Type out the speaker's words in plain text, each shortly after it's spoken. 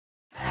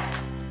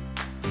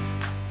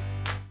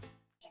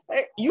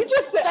Hey, you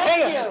just said,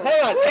 hang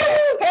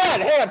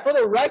on, for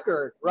the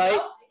record, right?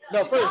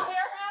 No, for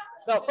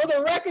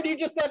the record, you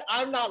just said,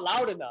 I'm not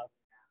loud enough.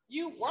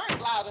 You weren't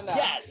loud enough.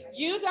 Yes.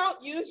 You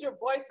don't use your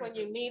voice when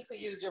you need to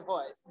use your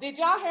voice. Did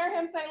y'all hear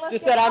him say, let's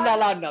Just get said, started? I'm not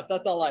loud enough.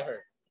 That's all I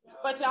heard.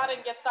 But y'all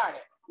didn't get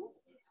started.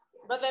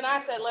 But then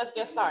I said, let's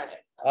get started.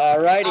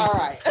 All righty. All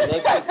right.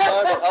 Let's get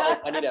started.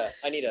 Oh,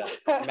 I need a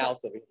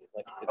mouse over here.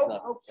 Like, it's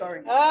not. Oh,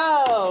 sorry.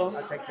 Oh.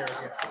 I'll take care of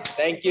you.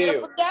 Thank you.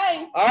 Beautiful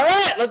day. All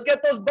right, let's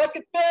get those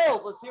bucket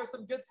filled. Let's hear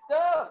some good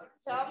stuff.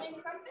 Tell me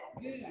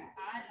something good.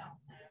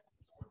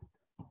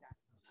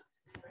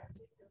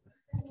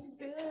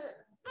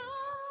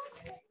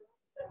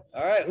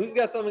 All right, who's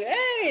got something?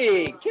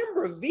 Hey,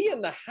 Kimbra V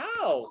in the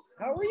house.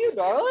 How are you,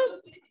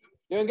 darling?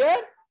 Doing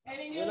good?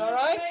 Any Doing all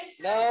right?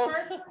 No.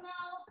 Personal,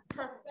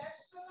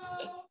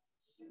 professional.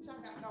 What y'all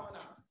got going on?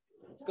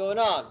 What's going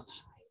on?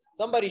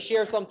 Somebody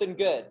share something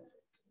good.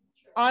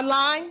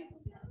 Online?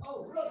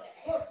 All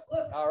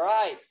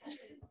right.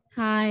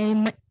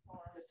 Hi.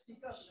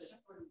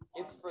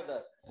 It's for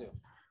the Zoom.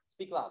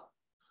 Speak loud.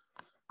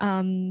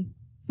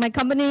 My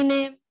company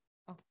name.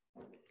 Oh.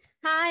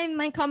 Hi,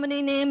 my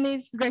company name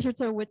is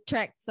registered with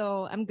Track,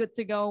 so I'm good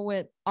to go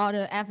with all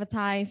the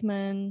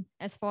advertisement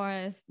as far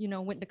as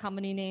with the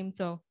company name.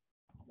 So.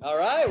 All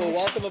right. Well,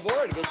 welcome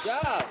aboard. Good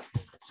job.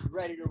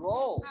 Ready to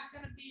roll. Not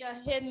gonna be a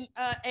hidden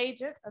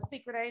agent, a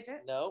secret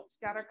agent. No. She's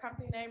got her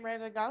company name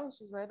ready to go.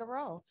 She's ready to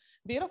roll.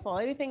 Beautiful.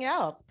 Anything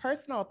else?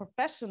 Personal,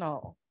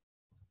 professional.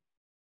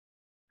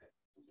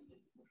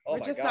 Oh,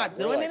 We're just God. not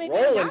doing anything.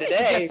 Rolling Y'all need to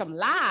today. get some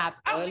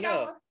lives. Oh, I we know.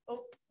 got one.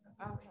 Oh,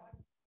 okay.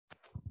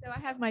 So I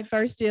have my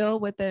first deal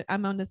with it.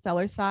 I'm on the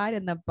seller side,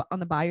 and on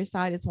the buyer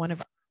side is one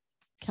of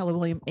Keller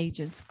Williams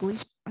agents.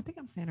 I think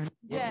I'm saying her name.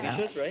 Yeah.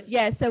 Just right.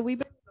 Yeah. So we've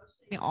been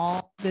negotiating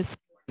all this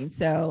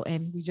morning,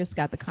 and we just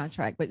got the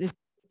contract, but it's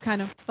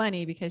kind of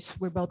funny because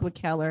we're both with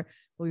Keller,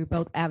 but we were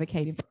both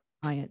advocating for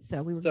clients.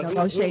 So we were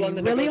negotiating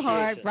really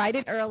hard, bright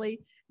and early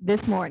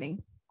this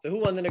morning. So who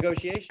won the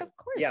negotiation? Of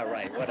course. Yeah,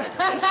 right. Whatever.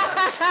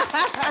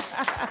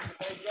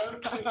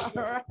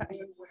 Right.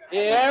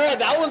 Yeah, right.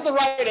 That was the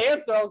right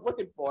answer I was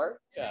looking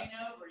for. Yeah.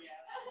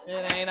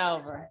 It ain't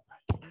over.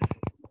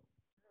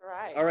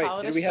 Right. All right. Call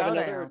it Did a we have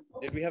showdown. another?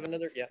 Did we have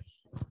another? Yeah.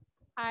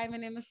 Hi, my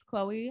name is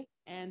Chloe,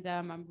 and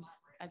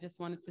I just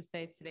wanted to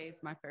say today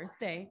is my first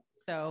day.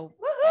 So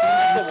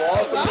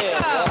Welcome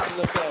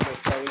to the family,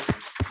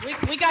 Chloe.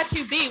 We got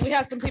you beat. We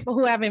have some people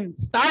who haven't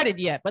started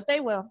yet, but they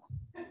will.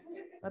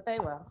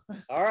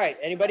 All right.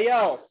 Anybody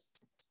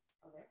else?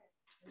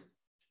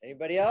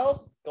 Anybody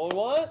else? Going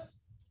once?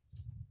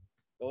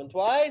 Going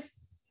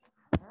twice?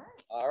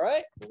 All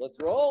right. Well, let's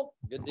roll.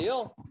 Good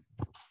deal.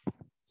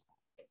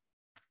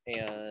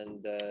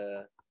 And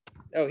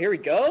oh, here we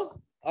go.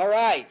 All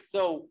right.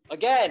 So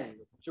again,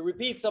 to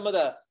repeat some of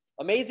the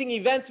amazing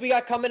events we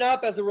got coming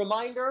up as a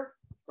reminder,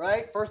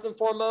 right? First and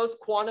foremost,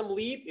 Quantum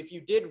Leap. If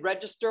you did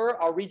register,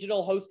 our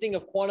regional hosting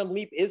of Quantum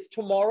Leap is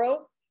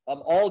tomorrow.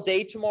 All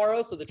day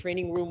tomorrow, so the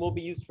training room will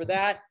be used for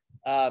that.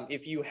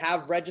 If you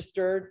have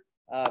registered,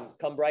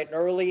 come bright and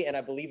early, and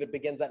I believe it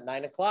begins at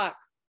 9 o'clock.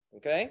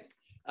 Okay.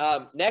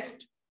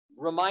 Next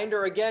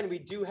reminder again, we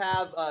do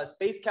have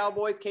Space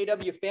Cowboys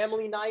KW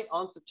Family Night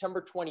on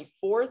September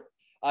 24th.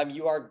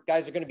 You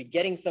guys are going to be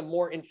getting some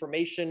more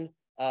information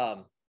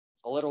a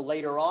little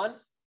later on.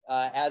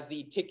 As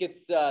the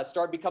tickets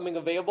start becoming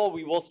available,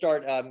 we will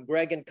start,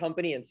 Greg and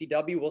company and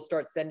CW will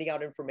start sending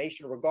out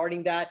information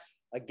regarding that.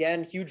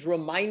 Again, huge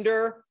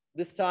reminder,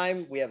 this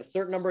time we have a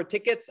certain number of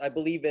tickets. I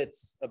believe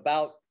it's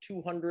about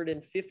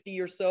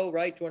 250 or so,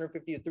 right?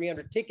 250 to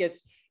 300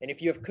 tickets. And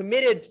if you have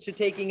committed to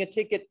taking a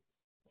ticket,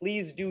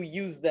 please do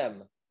use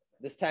them.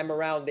 This time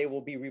around, there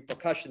will be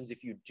repercussions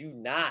if you do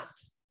not,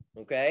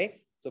 okay?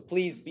 So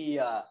please be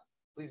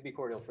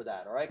cordial for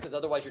that, all right? Because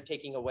otherwise you're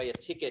taking away a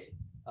ticket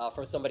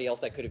from somebody else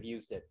that could have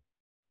used it.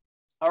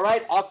 All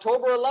right,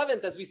 October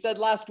 11th, as we said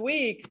last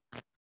week,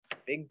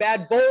 Big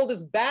Bad Bold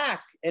is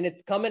back, and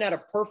it's coming at a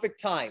perfect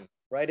time,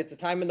 right? It's a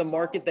time in the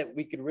market that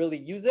we could really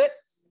use it.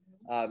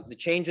 The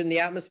change in the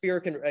atmosphere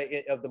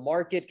of the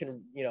market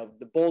can,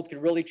 the Bold can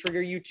really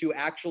trigger you to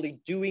actually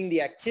doing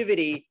the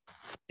activity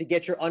to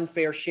get your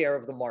unfair share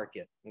of the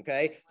market,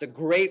 okay? It's a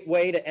great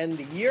way to end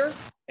the year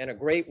and a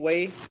great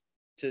way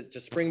to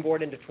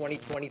springboard into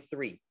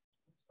 2023.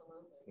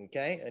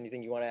 Okay,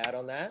 anything you want to add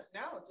on that?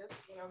 No, just,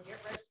 get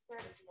registered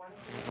if you want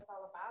to hear what it's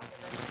all about.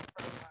 Get registered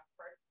for the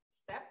first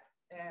step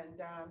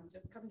and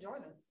just come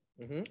join us.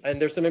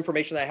 And there's some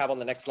information I have on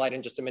the next slide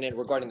in just a minute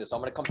regarding this. So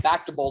I'm going to come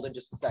back to Bold in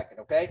just a second,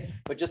 okay?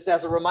 But just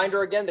as a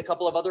reminder again, the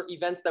couple of other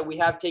events that we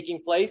have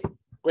taking place,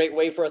 great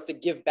way for us to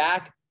give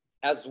back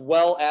as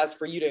well as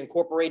for you to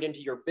incorporate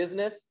into your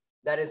business.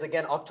 That is,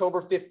 again,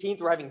 October 15th.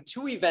 We're having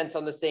 2 events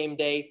on the same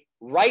day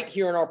right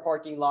here in our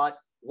parking lot.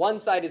 One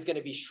side is going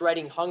to be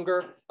Shredding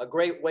Hunger, a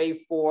great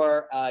way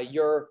for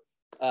your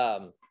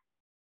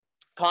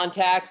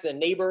contacts and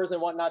neighbors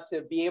and whatnot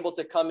to be able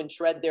to come and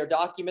shred their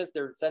documents,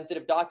 their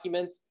sensitive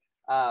documents.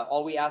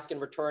 All we ask in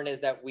return is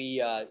that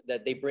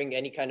that they bring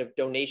any kind of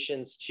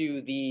donations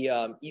to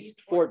the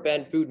East Fort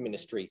Bend Food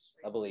Ministry,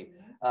 I believe.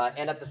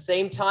 And at the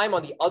same time,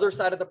 on the other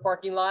side of the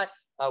parking lot,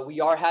 we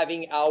are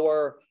having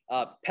our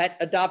pet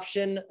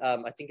adoption.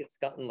 I think it's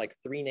gotten like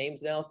 3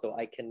 names now, so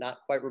I cannot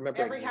quite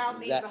remember. Every hound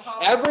needs a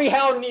home. Every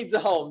hound needs a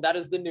home. That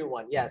is the new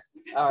one, yes,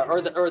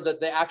 or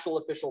the actual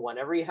official one.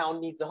 Every hound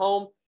needs a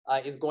home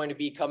is going to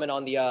be coming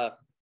on the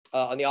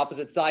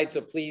opposite side. So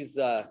please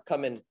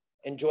come and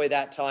enjoy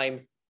that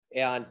time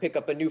and pick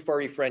up a new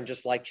furry friend,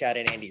 just like Chad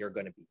and Andy are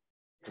going to be.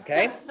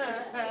 Okay,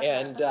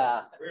 and we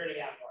already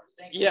have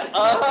ours.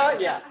 Yeah,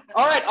 yeah.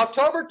 All right,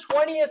 October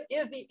 20th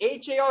is the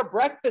HAR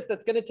breakfast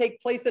that's going to take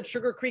place at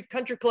Sugar Creek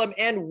Country Club,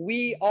 and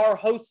we are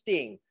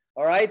hosting.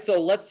 All right, so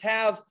let's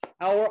have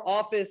our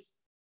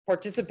office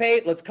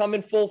participate. Let's come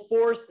in full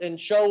force and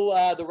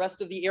show the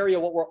rest of the area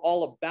what we're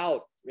all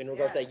about in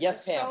regards to that.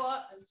 Yes, Pam.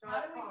 How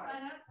do we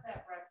sign up for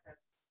that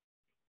breakfast?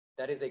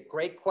 That is a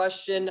great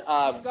question.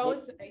 Go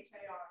into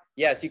HAR.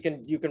 Yes, you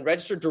can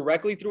register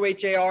directly through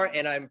HAR,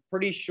 and I'm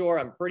pretty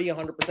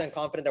 100%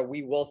 confident that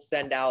we will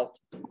send out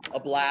a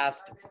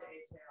blast.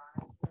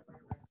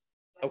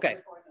 Okay.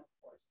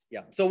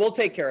 Yeah, so we'll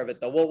take care of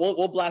it though.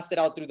 We'll blast it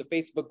out through the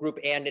Facebook group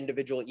and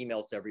individual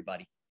emails to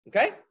everybody.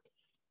 Okay.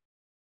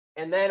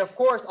 And then of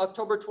course,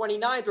 October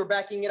 29th, we're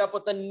backing it up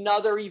with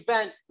another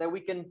event that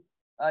we can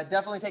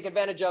definitely take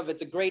advantage of.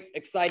 It's a great,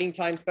 exciting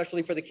time,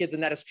 especially for the kids,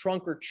 and that is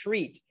Trunk or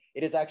Treat.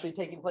 It is actually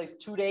taking place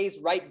 2 days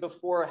right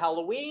before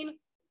Halloween,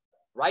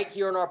 right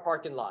here in our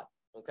parking lot.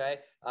 Okay,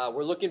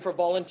 we're looking for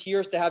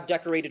volunteers to have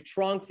decorated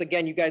trunks.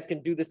 Again, you guys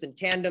can do this in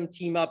tandem,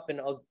 team up, and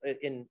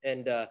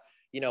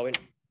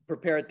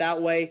prepare it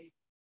that way.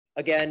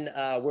 Again,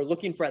 we're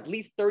looking for at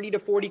least 30 to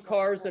 40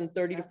 cars and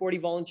 30 to 40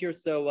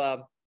 volunteers.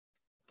 So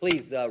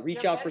please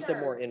reach out for some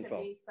more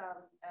info.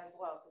 As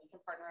well, so you can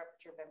partner up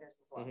with your vendors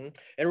as well.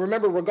 And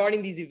remember,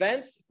 regarding these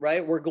events,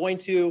 right, we're going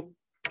to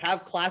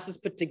have classes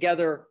put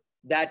together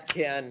that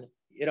can,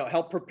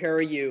 help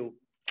prepare you,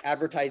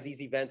 advertise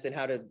these events and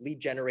how to lead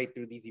generate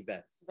through these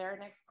events. Their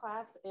next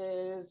class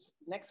is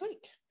next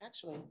week,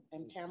 actually,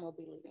 and Pam will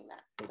be leading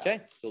that. Okay,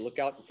 so look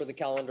out for the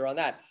calendar on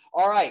that.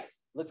 All right,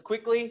 let's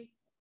quickly.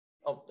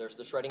 Oh, there's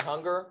the shredding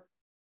hunger.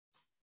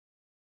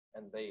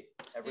 And every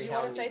hound needs a home. Did you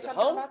want to say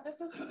something about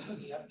this one?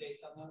 Any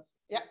updates on those?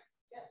 Yeah.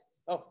 Yes.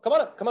 Oh, come on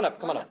up.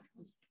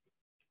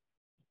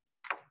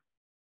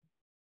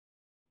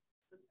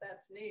 Since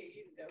that's new, you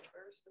can go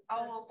first.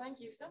 Oh, well,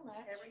 thank you so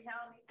much. Every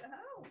hound needs a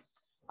home.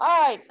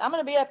 All right, I'm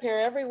going to be up here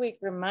every week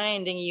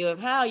reminding you of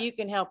how you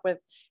can help with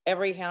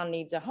Every Hound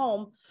Needs a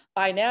Home.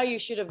 By now, you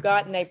should have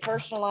gotten a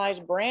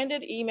personalized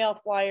branded email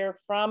flyer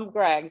from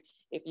Greg.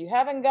 If you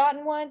haven't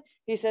gotten one,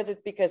 he says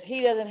it's because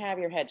he doesn't have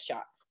your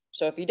headshot.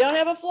 So if you don't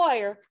have a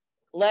flyer,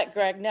 let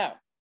Greg know.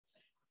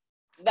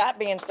 That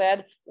being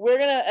said, we're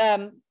going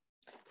to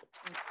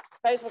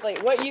basically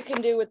what you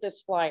can do with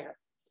this flyer.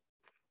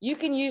 You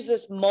can use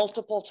this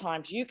multiple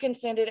times. You can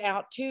send it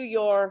out to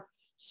your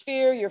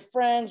sphere, your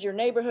friends, your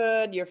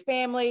neighborhood, your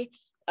family.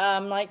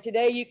 Like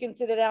today, you can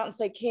send it out and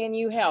say, can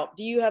you help?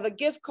 Do you have a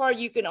gift card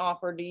you can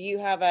offer? Do you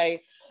have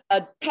a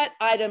pet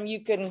item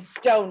you can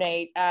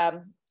donate?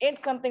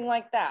 It's something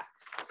like that.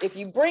 If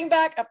you bring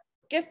back a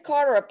gift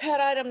card or a pet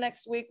item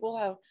next week, we'll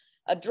have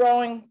a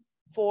drawing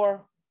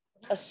for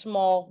a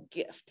small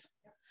gift.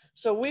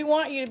 So we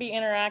want you to be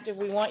interactive.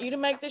 We want you to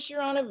make this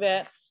your own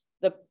event.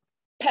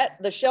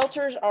 The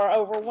shelters are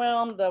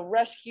overwhelmed. The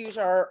rescues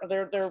are,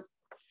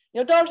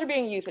 dogs are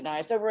being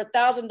euthanized. Over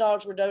 1,000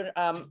 dogs were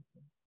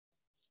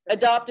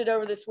adopted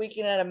over this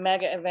weekend at a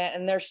mega event,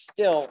 and they're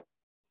still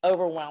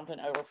overwhelmed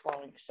and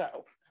overflowing.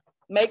 So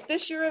make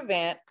this your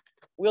event.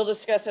 We'll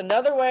discuss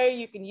another way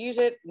you can use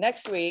it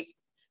next week,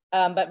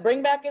 but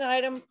bring back an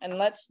item and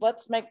let's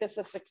make this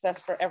a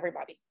success for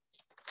everybody.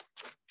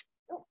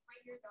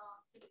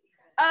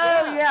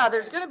 Oh yeah,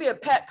 there's going to be a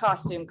pet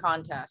costume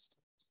contest.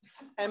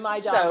 And my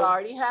dog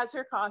already has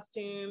her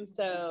costume,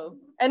 so.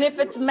 And if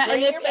it's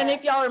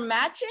if y'all are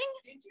matching.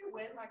 Did you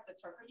win like the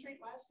trick or treat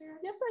last year?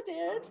 Yes, I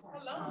did.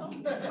 Hello.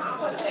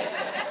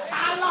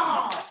 How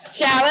long?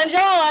 Challenge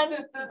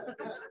on.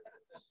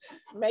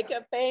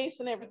 Makeup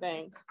face and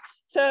everything.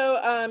 So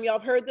y'all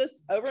have heard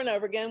this over and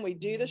over again. We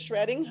do the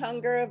Shredding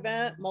Hunger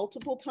event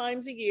multiple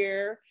times a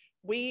year.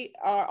 We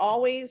are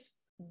always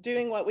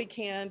doing what we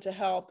can to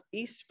help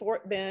East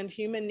Fort Bend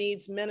Human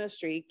Needs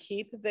Ministry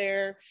keep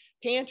their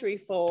pantry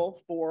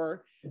full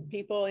for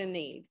people in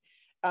need.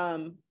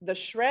 The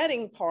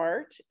shredding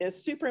part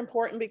is super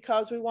important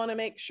because we want to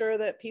make sure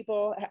that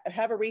people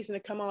have a reason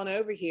to come on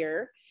over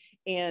here.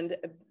 And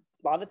a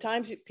lot of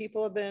times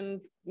people have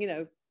been,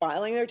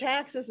 filing their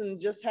taxes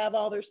and just have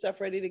all their stuff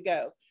ready to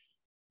go.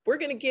 We're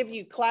going to give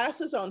you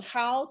classes on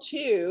how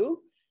to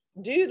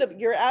do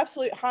your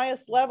absolute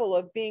highest level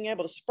of being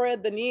able to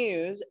spread the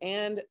news,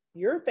 and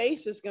your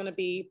face is going to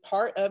be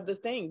part of the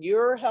thing.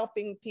 You're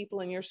helping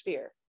people in your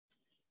sphere.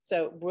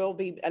 So we'll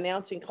be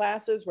announcing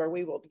classes where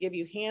we will give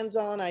you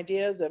hands-on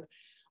ideas of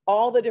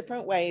all the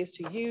different ways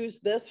to use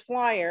this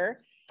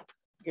flyer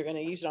You're going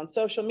to use it on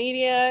social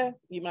media.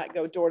 You might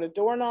go door to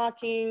door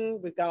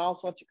knocking. We've got all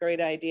sorts of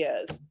great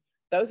ideas.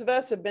 Those of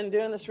us have been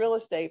doing this real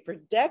estate for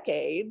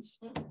decades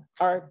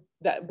are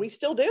that we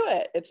still do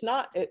it. It's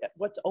not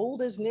what's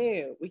old is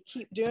new. We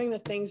keep doing the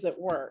things that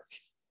work.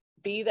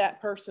 Be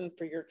that person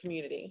for your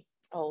community.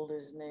 Old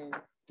is new.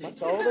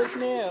 What's old is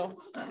new.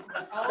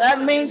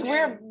 That means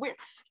we're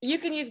you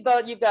can use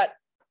both. You've got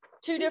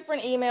 2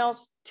 different emails,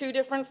 2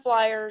 different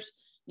flyers.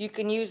 You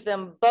can use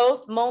them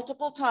both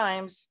multiple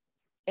times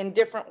in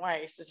different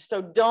ways.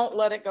 So don't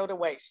let it go to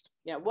waste.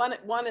 Yeah,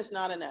 one is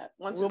not enough.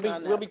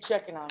 We'll be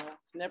checking on it.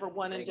 It's never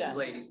one and done. Thank you,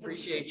 ladies.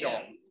 Appreciate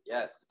y'all.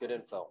 Yes, good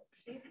info.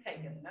 She's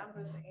taking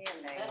numbers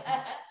and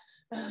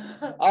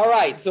names. All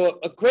right, so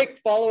a quick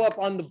follow-up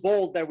on the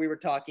bold that we were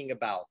talking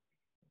about.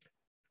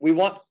 We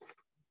want,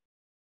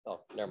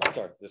 oh, never mind,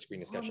 sorry, the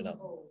screen is catching up.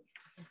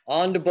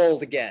 On to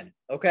bold again,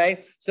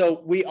 okay?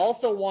 So we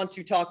also want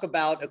to talk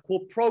about a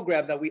cool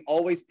program that we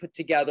always put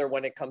together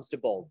when it comes to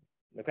bold,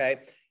 okay?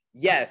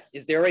 Yes,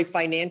 is there a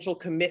financial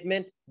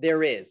commitment?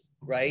 There is,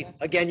 right?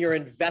 Again, you're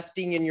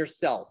investing in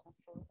yourself.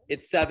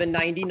 It's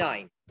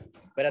 $7.99.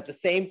 But at the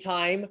same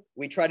time,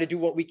 we try to do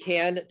what we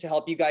can to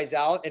help you guys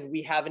out. And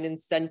we have an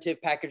incentive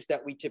package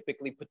that we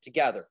typically put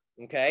together,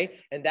 okay?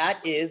 And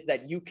that is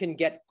that you can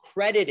get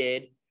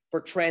credited for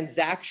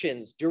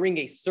transactions during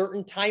a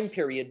certain time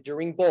period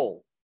during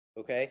bold,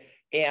 okay?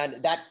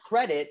 And that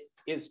credit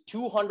is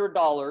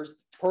 $200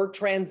 per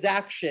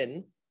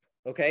transaction,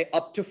 okay?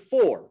 Up to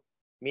 4.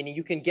 Meaning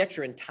you can get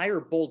your entire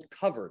bold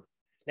covered.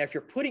 Now, if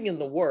you're putting in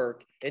the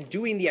work and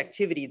doing the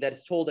activity that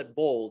is told at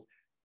bold,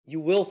 you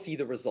will see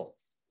the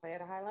results. Play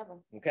at a high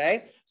level.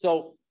 Okay,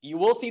 so you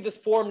will see this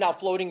form now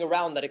floating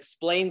around that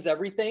explains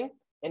everything.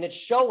 And it's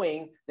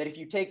showing that if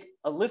you take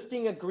a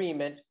listing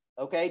agreement,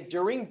 okay,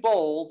 during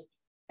bold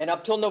and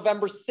up till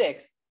November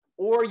 6th,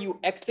 or you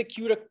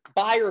execute a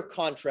buyer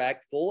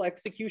contract, full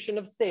execution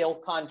of sale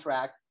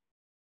contract,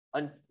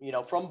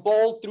 from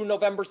bold through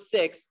November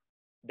 6th,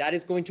 that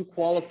is going to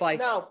qualify.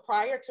 No,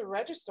 prior to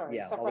registering.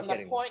 Yeah, so from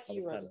the point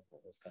you register.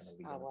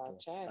 Oh, well,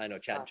 Chad, I know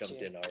Chad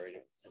jumped in already.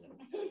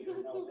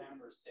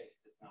 November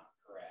 6th is not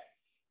correct.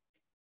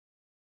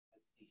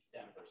 It's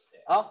December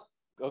 6th. Oh,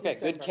 okay,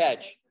 December. good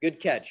catch.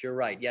 Good catch. You're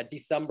right. Yeah,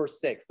 December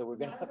 6th. So we're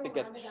gonna have to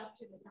get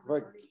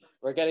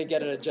we're gonna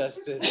get it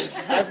adjusted.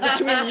 That's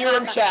between you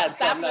and Chad.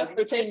 Sam. That's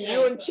between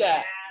you and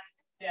Chad.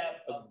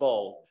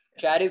 Bold.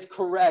 Chad is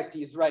correct.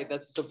 He's right.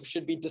 That's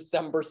should be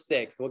December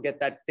 6th. We'll get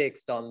that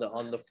fixed on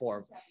the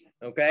form.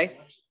 Okay.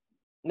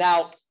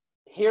 Now,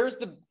 here's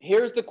the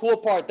cool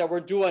part that we're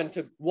doing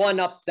to one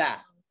up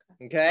that.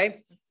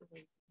 Okay.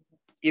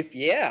 If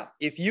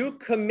you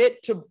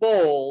commit to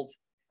bold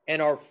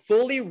and are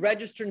fully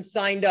registered and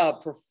signed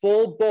up for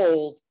full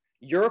bold,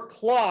 your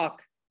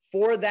clock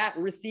for that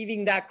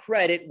receiving that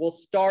credit will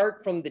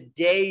start from the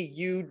day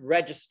you'd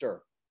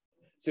register.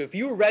 So if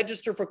you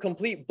register for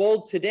complete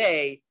bold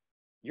today,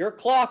 your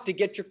clock to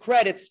get your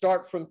credit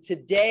start from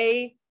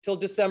today till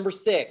December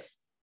 6th.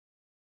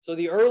 So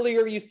the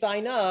earlier you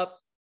sign up,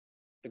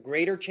 the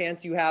greater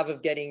chance you have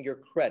of getting your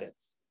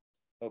credits,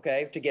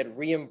 okay, to get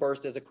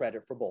reimbursed as a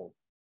credit for bold,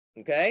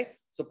 okay?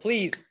 So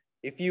please,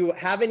 if you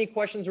have any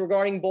questions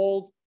regarding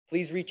bold,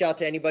 please reach out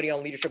to anybody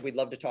on leadership. We'd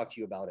love to talk to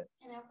you about it.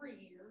 And every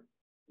year,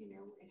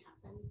 it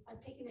happens.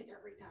 I've taken it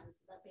every time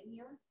since I've been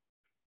here.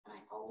 And I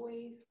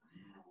always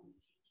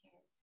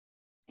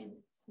take it. And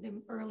the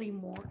early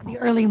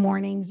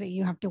mornings that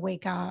you have to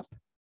wake up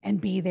and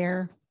be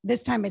there.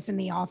 This time it's in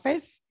the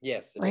office.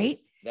 Yes, right?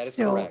 That is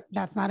so correct.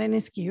 That's not an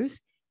excuse.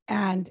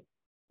 And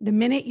the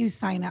minute you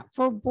sign up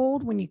for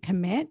bold, when you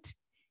commit,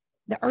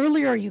 the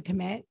earlier you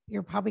commit,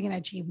 you're probably going to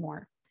achieve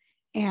more.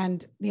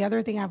 And the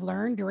other thing I've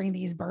learned during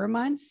these burr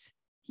months,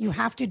 you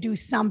have to do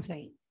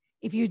something.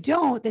 If you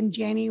don't, then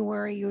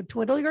January, you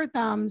twiddle your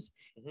thumbs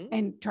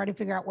and try to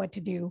figure out what to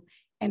do.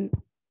 And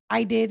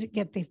I did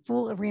get the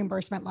full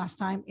reimbursement last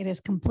time. It is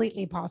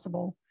completely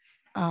possible.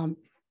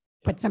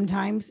 But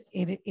sometimes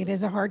it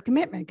is a hard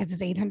commitment because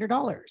it's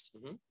 $800.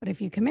 But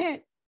if you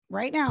commit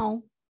right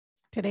now,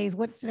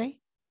 what's today?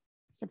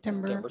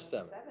 September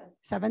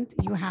 7th,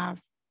 you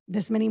have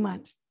this many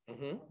months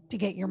to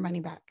get your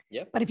money back.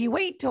 Yep. But if you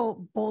wait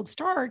till bold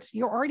starts,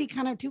 you're already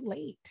kind of too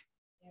late.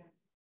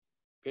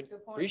 Good.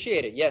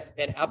 Appreciate it. Yes.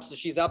 And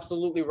she's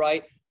absolutely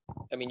right.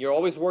 I mean, you're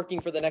always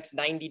working for the next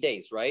 90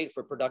 days, right?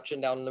 For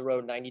production down the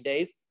road, 90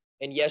 days.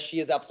 And yes,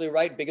 she is absolutely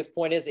right. Biggest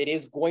point is it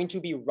is going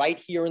to be right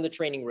here in the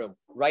training room,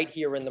 right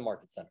here in the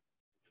market center.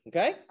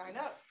 Okay. Sign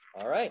up.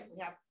 All right. We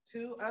have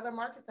 2 other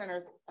market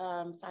centers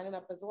signing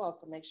up as well.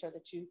 So make sure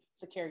that you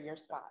secure your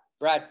spot.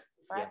 Brad.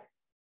 Right.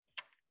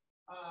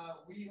 Yeah.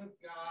 We have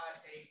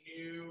got a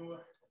new,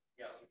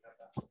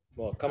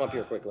 Well, come up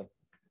here quickly.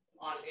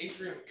 On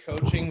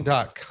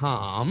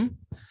atriumcoaching.com.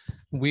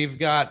 We've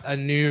got a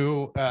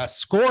new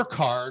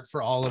scorecard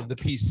for all of the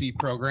PC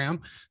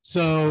program.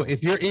 So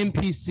if you're in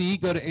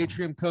PC, go to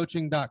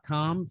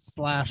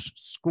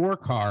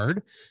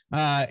atriumcoaching.com/scorecard.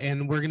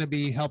 And we're going to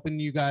be helping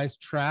you guys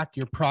track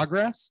your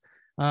progress.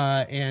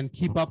 and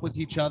keep up with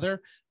each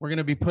other. We're going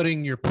to be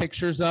putting your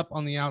pictures up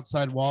on the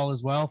outside wall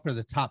as well for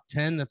the top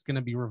 10. That's going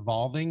to be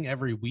revolving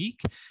every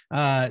week.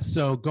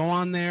 So go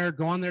on there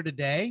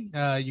today.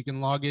 You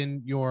can log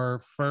in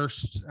your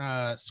first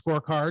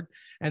scorecard,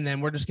 and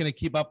then we're just going to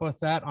keep up with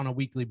that on a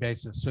weekly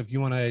basis. So if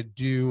you want to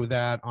do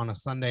that on a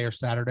Sunday or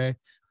Saturday,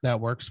 that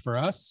works for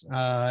us.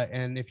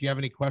 And if you have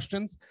any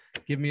questions,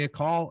 give me a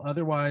call.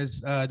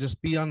 Otherwise,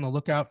 just be on the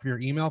lookout for your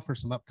email for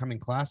some upcoming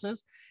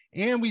classes.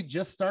 And we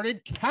just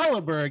started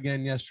Caliber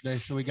again yesterday.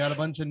 So we got a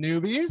bunch of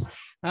newbies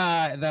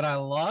that I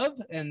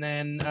love. And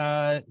then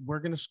we're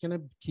just going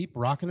to keep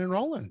rocking and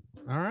rolling.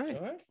 All right.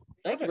 All right.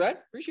 Thank you, Brad.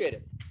 Appreciate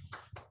it.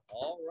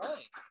 All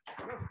right.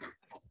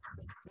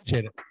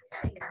 Appreciate it.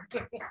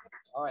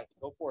 All right.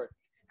 Go for it.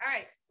 All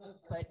right.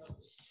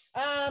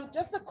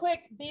 Just a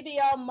quick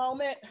BBL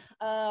moment.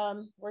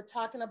 We're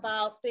talking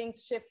about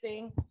things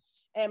shifting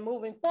and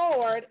moving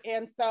forward.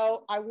 And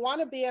so I want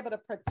to be able to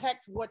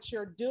protect what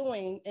you're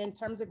doing in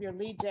terms of your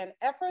lead gen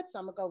efforts.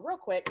 I'm gonna go real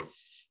quick.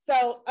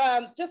 So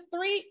just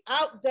 3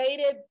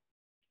 outdated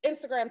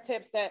Instagram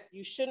tips that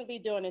you shouldn't be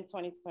doing in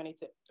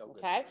 2022,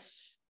 okay?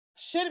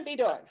 Shouldn't be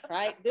doing,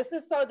 right? This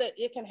is so that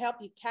it can help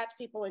you catch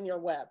people in your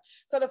web.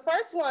 So the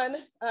first one,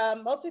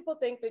 most people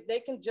think that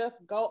they can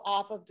just go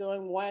off of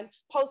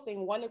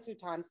posting 1 to 2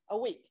 times a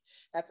week.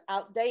 That's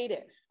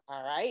outdated,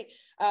 all right?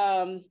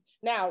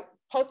 Now,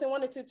 posting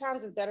 1 to 2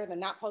 times is better than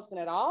not posting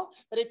at all.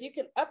 But if you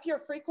can up your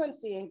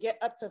frequency and get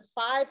up to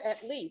 5,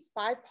 at least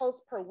 5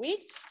 posts per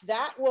week,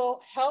 that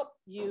will help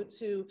you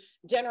to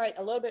generate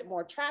a little bit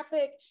more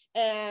traffic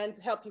and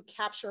help you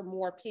capture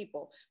more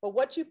people. But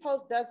what you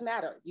post does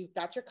matter. You've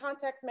got your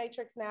context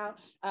matrix now,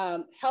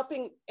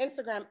 helping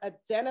Instagram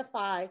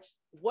identify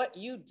what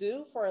you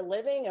do for a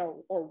living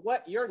or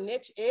what your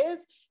niche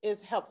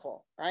is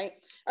helpful, right?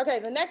 Okay,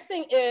 the next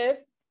thing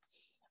is,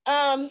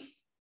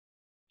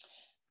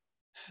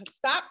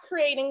 stop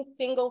creating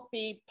single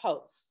feed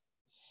posts.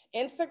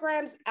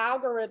 Instagram's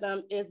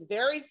algorithm is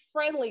very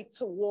friendly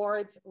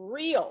towards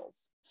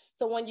reels.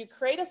 So when you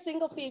create a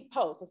single feed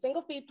post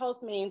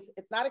means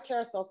it's not a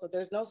carousel, so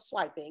there's no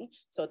swiping.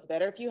 So it's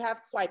better if you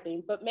have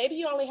swiping, but maybe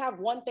you only have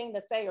one thing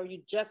to say or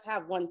you just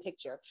have one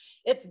picture.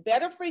 It's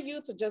better for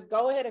you to just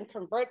go ahead and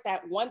convert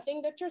that one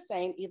thing that you're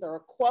saying, either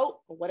a quote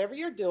or whatever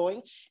you're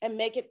doing, and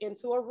make it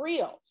into a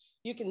reel.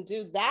 You can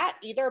do that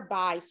either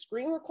by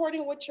screen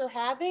recording what you're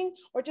having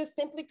or just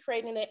simply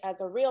creating it as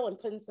a reel and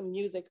putting some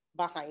music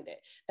behind it.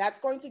 That's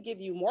going to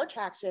give you more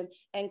traction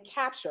and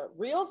capture.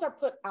 Reels are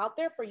put out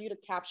there for you to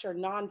capture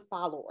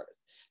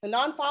non-followers. The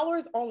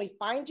non-followers only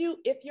find you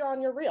if you're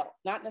on your reel,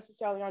 not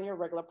necessarily on your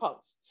regular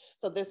post.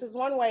 So this is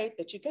one way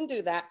that you can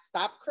do that.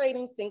 Stop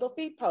creating single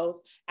feed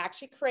posts,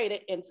 actually create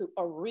it into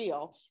a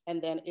reel,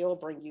 and then it will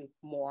bring you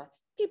more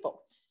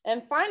people.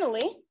 And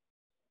finally,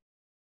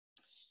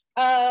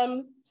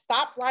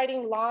 stop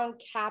writing long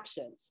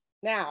captions.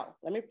 Now,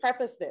 let me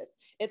preface this.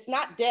 It's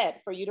not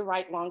dead for you to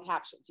write long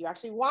captions. You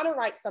actually want to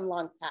write some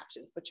long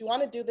captions, but you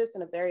want to do this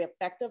in a very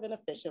effective and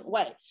efficient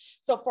way.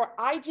 So for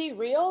IG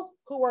Reels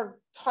who are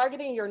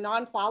targeting your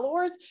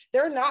non-followers,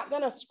 they're not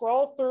going to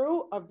scroll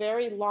through a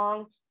very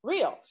long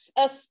reel,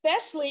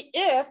 especially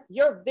if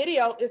your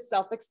video is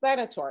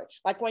self-explanatory,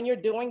 like when you're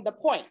doing the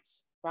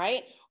points,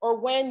 right? Or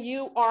when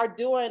you are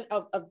doing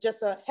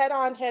just a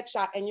head-on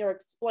headshot and you're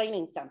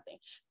explaining something.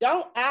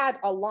 Don't add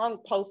a long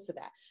post to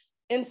that.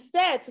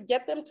 Instead, to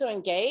get them to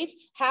engage,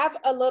 have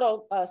a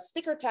little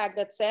sticker tag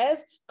that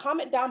says,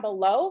 comment down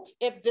below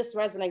if this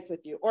resonates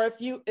with you, or if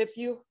you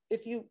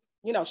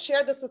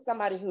share this with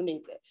somebody who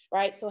needs it,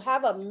 right? So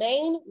have a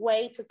main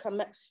way to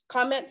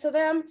comment to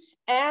them,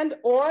 and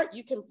or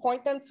you can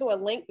point them to a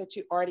link that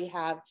you already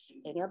have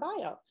in your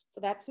bio. So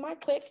that's my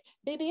quick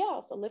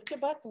BBL. So lift your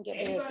butts and get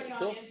busy. Anybody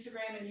on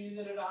Instagram and use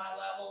it at a high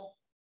level?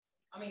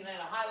 I mean, at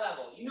a high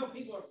level,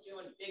 people are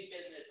doing big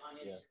business on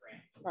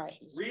Instagram. Yeah. Right.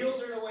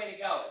 Reels are the way to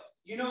go.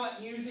 You know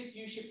what music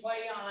you should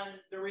play on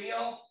the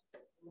reel?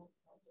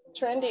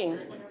 Trending.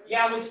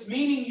 Yeah, it was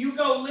meaning you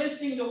go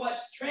listening to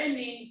what's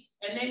trending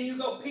and then you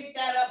go pick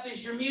that up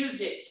as your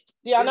music.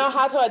 Do y'all know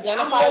how to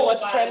identify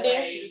what's trending?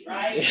 Way,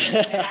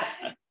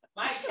 right?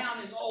 My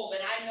account is old,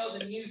 and I know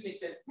the music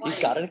that's playing.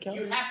 He's got an account.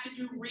 You have to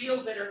do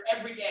reels that are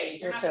every day.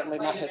 You're not Apparently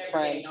going to play not them his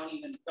every day.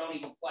 friends. Don't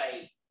even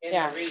play in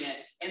the arena.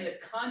 And the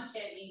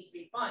content needs to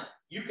be fun.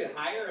 You could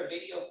hire a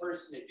video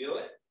person to do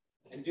it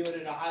and do it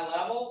at a high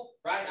level,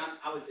 right?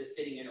 I was just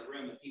sitting in a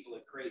room with people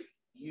that create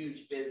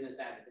huge business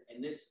out of it,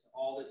 and this is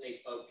all that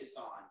they focus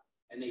on,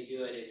 and they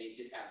do it, and they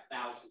just have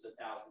thousands of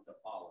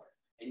followers.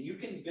 And you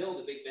can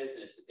build a big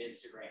business with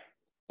Instagram.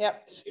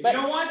 Yep. If you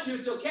don't want to,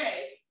 it's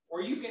okay.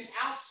 Or you can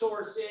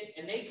outsource it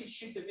and they can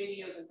shoot the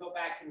videos and go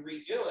back and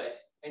redo it.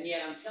 And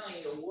yet I'm telling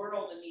you, the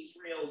world in these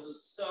reels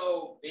is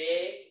so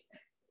big,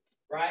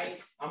 right?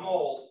 I'm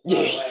old, by the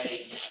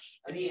way.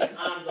 And even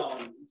I'm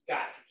going, you've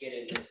got to get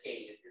in this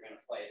game if you're going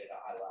to play it at a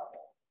high level.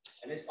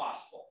 And it's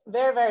possible.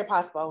 Very, very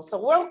possible.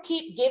 So we'll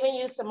keep giving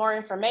you some more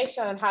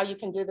information on how you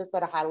can do this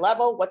at a high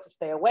level, what to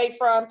stay away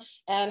from,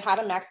 and how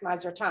to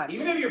maximize your time.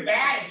 Even if you're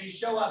bad, if you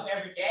show up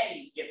every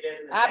day, you get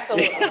business.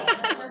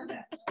 Absolutely.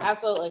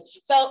 Absolutely.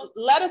 So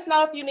let us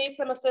know if you need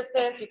some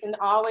assistance. You can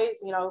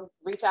always,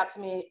 reach out to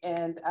me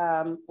and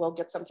we'll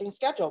get something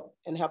scheduled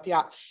and help you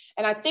out.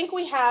 And I think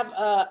we have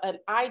an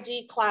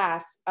IG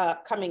class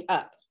coming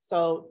up.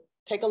 So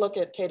take a look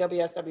at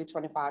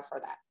KWSW25 for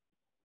that.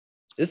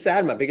 It's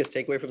sad. My biggest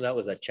takeaway from that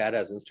was that Chad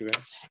has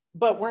Instagram.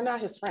 But we're not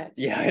his friends.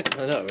 Yeah,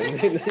 I know.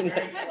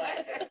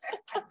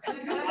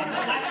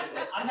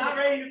 I'm not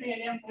ready to be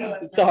an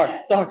influencer.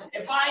 Sorry.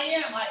 If I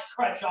am, I'd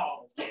crush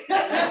all of it.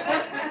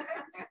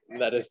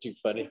 That is too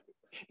funny.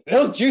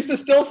 Those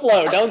juices still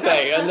flow, don't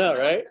they? I know,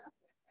 right?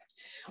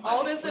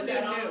 Old is the new.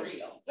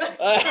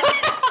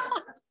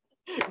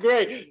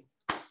 Great.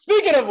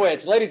 Speaking of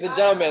which, ladies and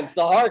gentlemen,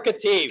 Sahar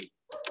Khatib,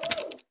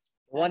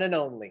 one and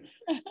only.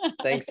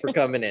 Thanks for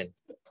coming in.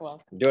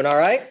 Well, doing all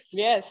right?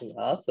 Yes.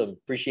 Awesome.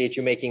 Appreciate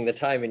you making the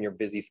time in your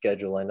busy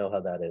schedule. I know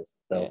how that is.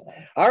 So,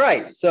 all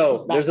right.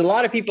 So there's a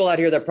lot of people out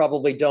here that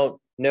probably don't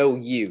know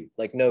you.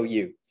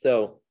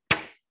 So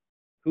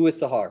who is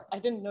Sahar? I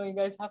didn't know you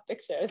guys have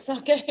pictures.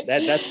 Okay.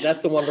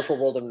 That's the wonderful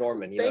world of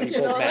Norman. You know, he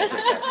pulls magic.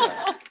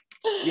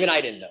 Even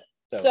I didn't know.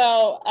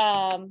 So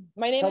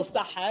my name is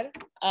Sahar,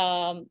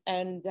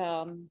 and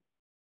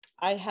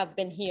I have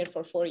been here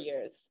for 4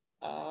 years.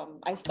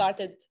 I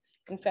started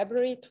in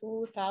February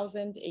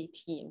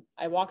 2018.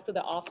 I walked to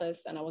the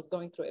office and I was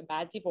going through a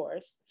bad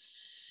divorce.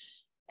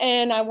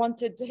 And I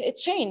wanted a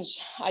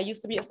change. I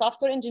used to be a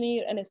software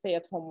engineer and a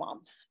stay-at-home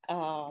mom.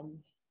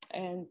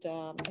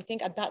 I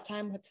think at that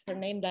time, what's her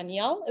name?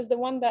 Danielle is the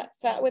one that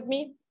sat with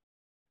me.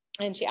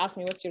 And she asked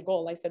me, what's your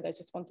goal? I said, I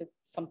just wanted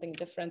something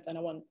different and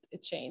I want a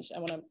change. I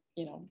want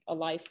a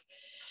life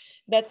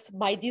that's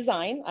by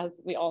design,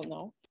 as we all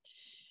know.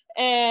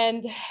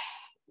 And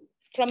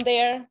from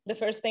there, the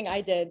first thing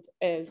I did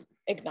is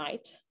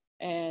Ignite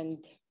and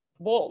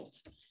Bold.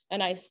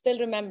 And I still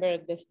remember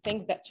the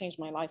thing that changed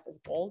my life is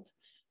Bold.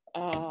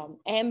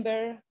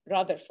 Amber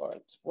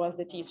Rutherford was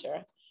the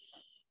teacher.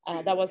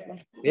 That was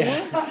my,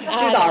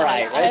 she's all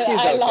right, right? She's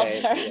I okay. love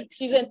her.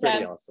 She's in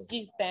Tampa. Awesome.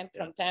 She's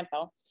from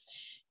Tampa.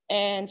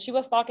 And she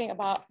was talking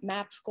about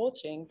MAPS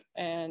coaching,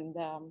 and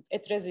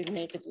it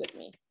resonated with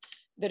me.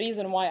 The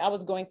reason why I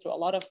was going through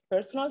a lot of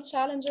personal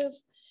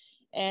challenges,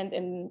 and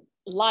in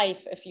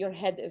life, if your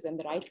head is in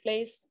the right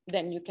place,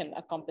 then you can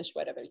accomplish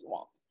whatever you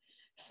want.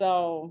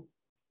 So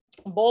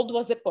Bold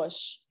was the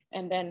push,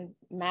 and then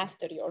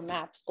Mastery or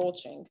MAPS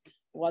coaching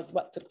was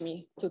what took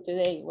me to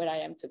today, where I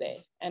am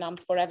today. And I'm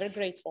forever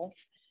grateful.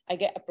 I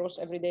get approached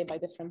every day by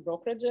different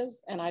brokerages,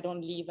 and I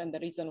don't leave, and the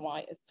reason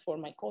why is for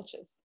my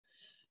coaches.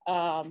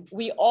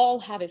 We all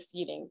have a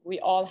ceiling. We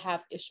all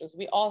have issues.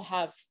 We all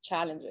have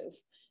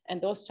challenges,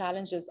 and those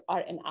challenges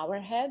are in our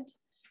head.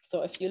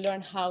 So if you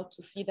learn how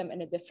to see them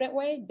in a different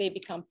way, they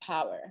become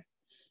power,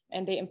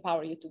 and they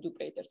empower you to do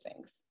greater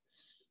things.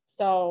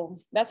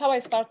 So that's how I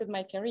started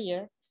my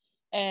career.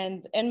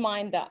 And in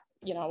mind that,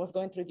 I was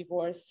going through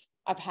divorce,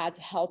 I've had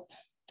help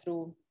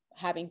through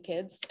having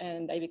kids,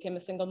 and I became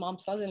a single mom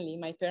suddenly.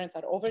 My parents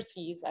are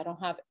overseas. I don't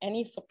have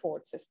any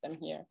support system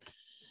here.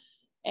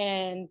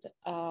 And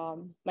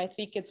my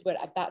 3 kids were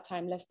at that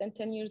time less than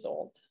 10 years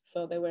old.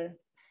 So they were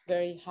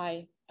very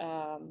high,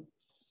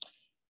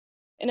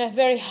 in a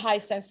very high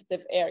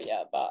sensitive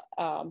area. But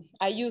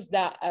I use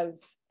that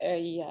as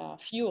a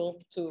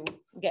fuel to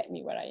get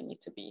me where I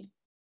need to be.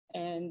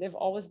 And they've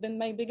always been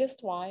my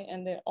biggest why,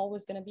 and they're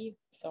always gonna be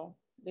so,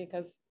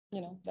 because,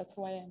 that's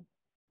who I am.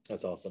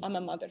 That's awesome. I'm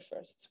a mother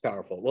first. It's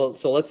powerful. Well,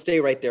 so let's stay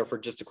right there for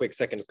just a quick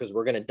second, because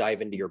we're going to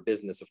dive into your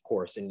business, of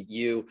course. And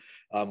you,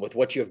 with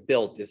what you have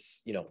built,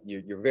 is,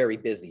 you're very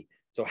busy.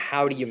 So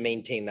how do you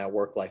maintain that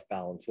work-life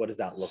balance? What does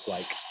that look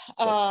like?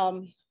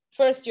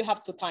 First, you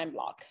have to time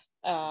block.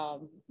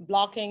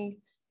 Blocking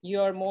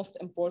your most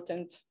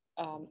important,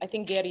 I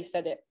think Gary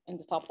said it in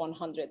the top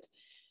 100.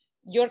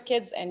 Your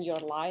kids and your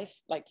life,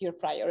 like your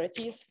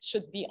priorities,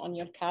 should be on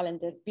your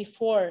calendar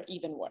before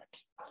even work.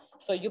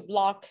 So you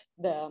block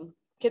the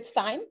kids'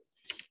 time,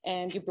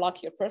 and you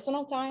block your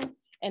personal time,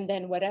 and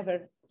then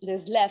whatever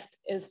is left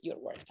is your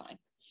work time.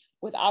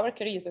 With our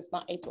careers, it's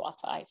not 8 to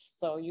 5.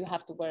 So you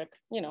have to work,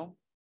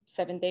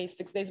 7 days,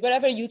 6 days,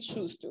 whatever you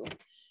choose to.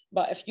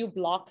 But if you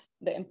block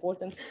the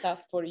important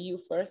stuff for you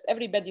first,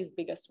 everybody's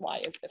biggest why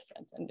is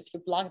different. And if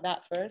you block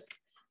that first,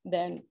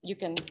 then you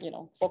can,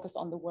 focus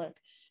on the work.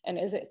 And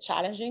is it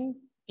challenging?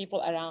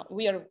 People around,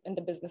 we are in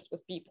the business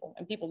with people,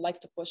 and people like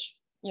to push,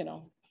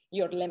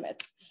 your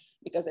limits,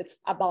 because it's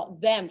about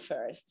them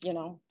first.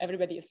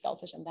 Everybody is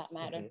selfish in that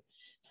matter.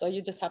 Mm-hmm. So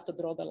you just have to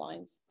draw the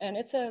lines, and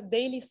it's a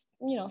daily,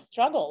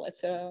 struggle.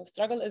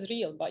 Struggle is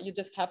real, but you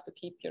just have to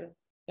keep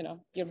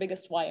your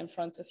biggest why in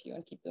front of you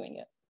and keep doing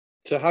it.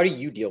 So how do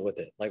you deal with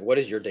it? Like, what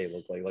does your day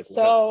look like?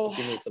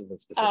 Give me something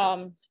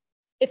specific.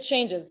 It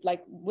changes.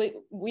 Like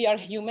we are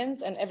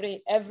humans, and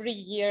every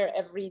year,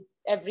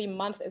 every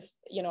month is,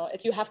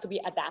 you have to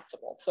be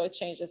adaptable. So it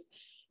changes.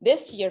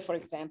 This year, for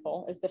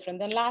example, is different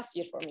than last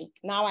year for me.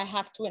 Now I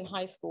have 2 in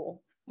high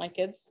school, my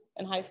kids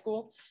in high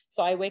school.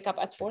 So I wake up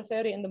at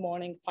 4:30 in the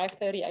morning,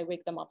 5:30, I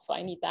wake them up. So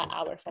I need that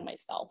hour for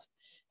myself.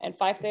 And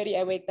 5:30,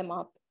 I wake them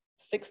up.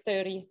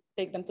 6:30,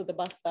 take them to the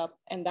bus stop.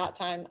 And that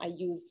time I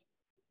use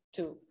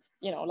to,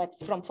 like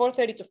from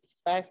 4:30 to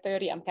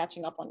 5:30, I'm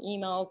catching up on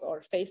emails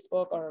or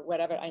Facebook or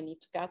whatever I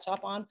need to catch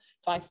up on.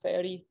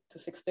 5:30 to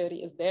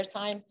 6:30 is their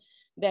time.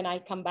 Then I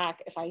come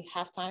back if I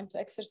have time to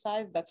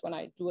exercise. That's when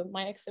I do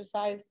my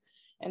exercise.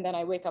 And then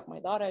I wake up my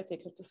daughter, I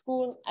take her to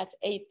school. At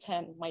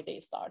 8:10, my day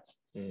starts.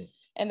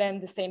 And then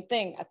the same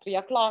thing, at 3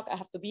 o'clock, I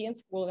have to be in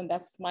school, and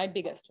that's my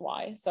biggest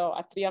why. So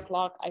at 3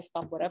 o'clock, I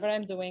stop whatever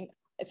I'm doing.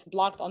 It's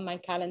blocked on my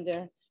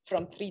calendar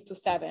from 3 to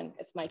 7,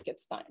 it's my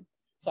kids' time.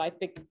 So I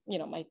pick,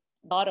 my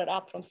daughter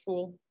up from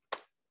school.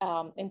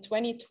 In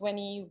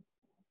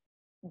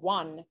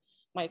 2021,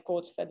 my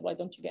coach said, why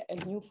don't you get a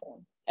new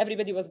phone?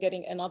 Everybody was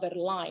getting another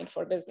line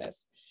for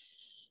business.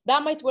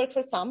 That might work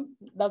for some,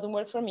 doesn't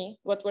work for me.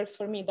 What works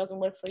for me doesn't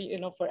work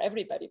for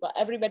everybody, but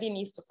everybody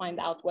needs to find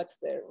out what's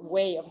their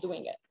way of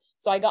doing it.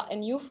 So I got a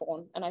new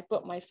phone and I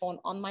put my phone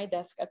on my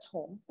desk at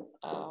home,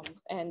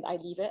 and I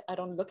leave it. I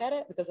don't look at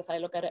it because if I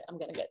look at it, I'm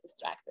gonna get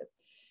distracted.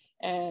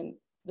 And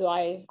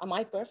am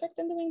I perfect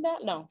in doing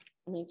that? No.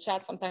 I mean,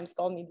 chat sometimes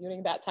call me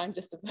during that time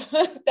just to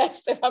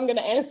test if I'm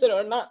gonna answer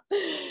or not.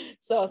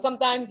 So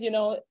sometimes,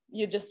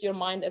 your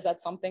mind is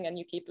at something and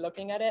you keep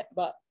looking at it.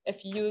 But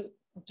if you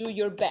do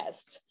your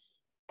best,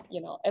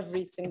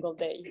 every single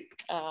day,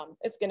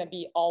 it's gonna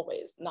be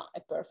always not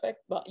a perfect,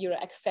 but you're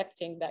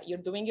accepting that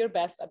you're doing your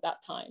best at that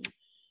time.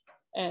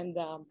 And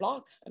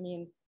block,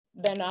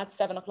 then at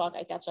 7 o'clock,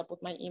 I catch up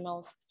with my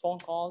emails, phone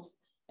calls,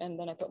 and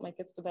then I put my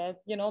kids to bed.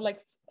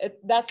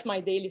 That's my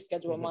daily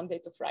schedule, Monday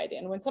to Friday.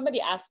 And when somebody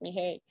asks me,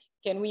 hey,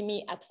 can we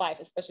meet at 5,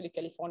 especially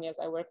California, as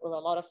I work with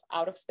a lot of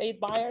out-of-state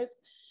buyers,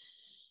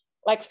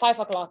 like 5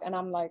 o'clock, and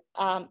I'm like,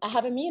 I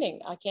have a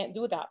meeting, I can't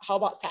do that. How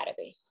about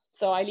Saturday?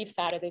 So I leave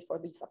Saturday for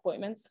these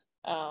appointments.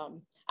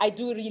 I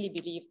do really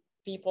believe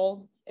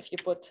people, if you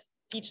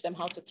teach them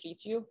how to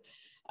treat you,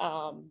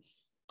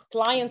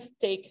 clients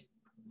take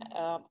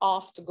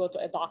off to go to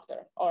a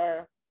doctor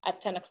or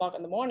at 10 o'clock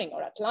in the morning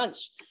or at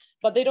lunch,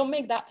 but they don't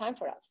make that time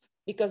for us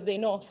because they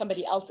know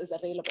somebody else is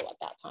available at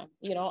that time,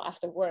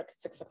 after work,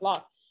 6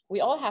 o'clock.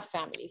 We all have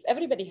families.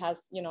 Everybody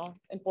has,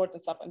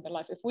 important stuff in their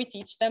life. If we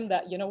teach them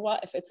that,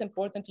 if it's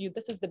important to you,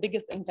 this is the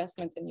biggest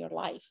investment in your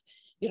life.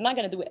 You're not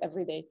going to do it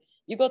every day.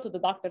 You go to the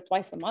doctor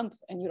twice a month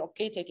and you're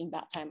okay taking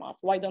that time off.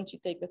 Why don't you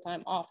take the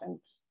time off and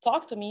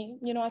talk to me,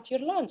 at your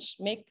lunch,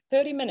 make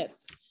 30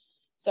 minutes.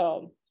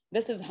 So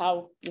this is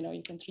how,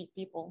 you can treat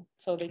people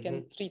so they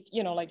can treat,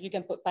 you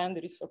can put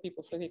boundaries for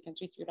people so they can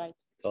treat you right.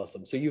 That's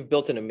awesome. So you've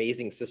built an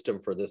amazing system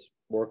for this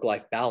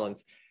work-life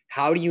balance.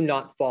 How do you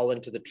not fall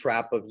into the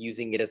trap of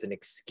using it as an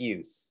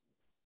excuse?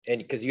 And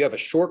because you have a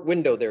short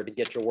window there to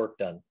get your work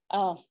done.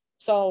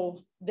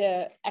 So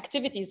the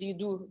activities you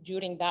do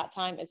during that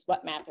time is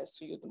what matters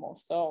to you the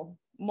most. So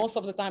most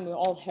of the time we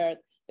all heard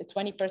the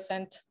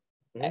 20%,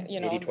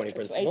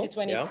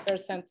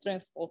 80-20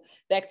 principle.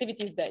 The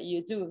activities that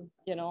you do,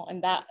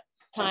 in that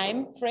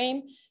time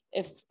frame,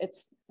 if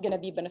it's going to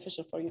be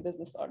beneficial for your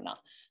business or not.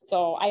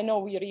 So I know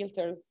we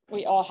realtors,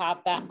 we all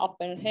have that up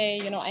and hey,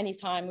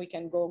 anytime we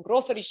can go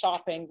grocery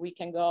shopping, we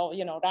can go,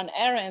 run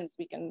errands,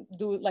 we can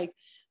do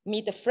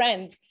meet a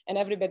friend, and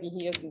everybody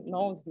here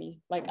knows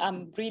me.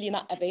 I'm really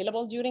not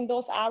available during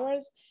those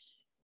hours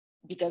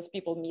because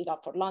people meet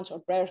up for lunch or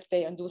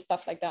birthday and do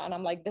stuff like that. And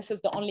I'm like, this is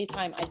the only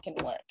time I can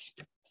work.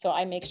 So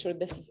I make sure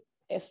this is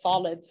a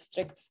solid,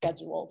 strict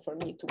schedule for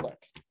me to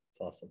work. That's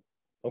awesome.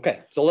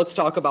 Okay, so let's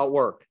talk about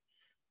work.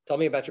 Tell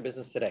me about your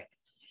business today.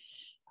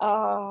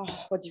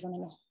 What do you want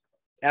to know?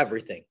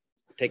 Everything.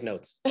 Take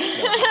notes.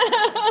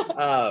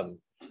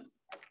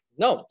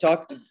 No.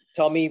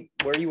 Tell me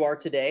where you are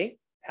today,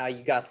 how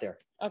you got there.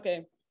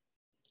 Okay.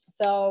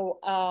 So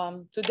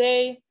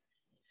today,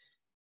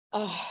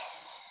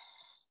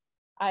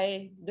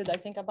 I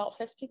think about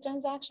 50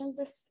 transactions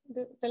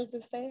till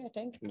this day, I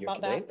think. Year about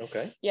to date, that.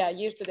 okay. Yeah,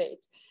 year to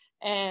date.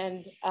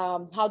 And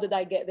how did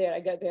I get there? I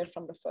got there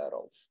from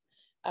referrals.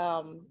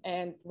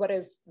 And what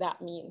does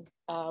that mean?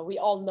 We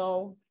all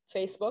know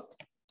Facebook.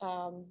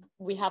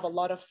 We have a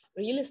lot of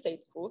real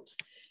estate groups,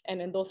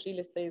 and in those real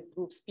estate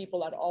groups,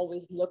 people are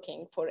always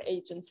looking for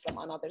agents from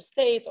another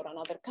state or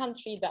another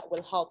country that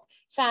will help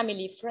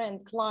family,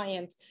 friend,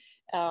 client,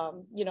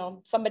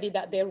 somebody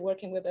that they're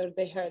working with or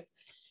they heard.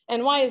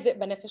 And why is it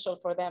beneficial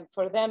for them?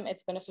 For them,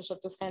 it's beneficial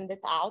to send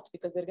it out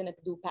because they're going to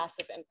do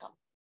passive income.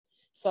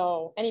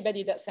 So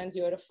anybody that sends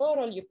you a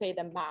referral, you pay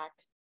them back,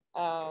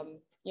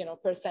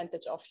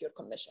 percentage of your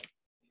commission.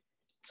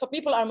 So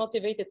people are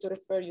motivated to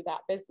refer you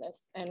that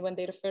business. And when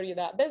they refer you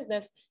that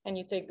business and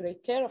you take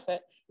great care of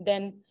it,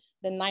 then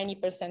the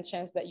 90%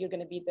 chance that you're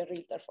going to be the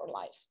realtor for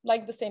life.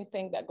 Like the same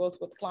thing that goes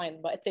with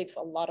client, but it takes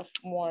a lot of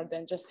more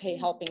than just, hey,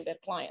 helping their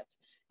client.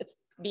 It's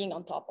being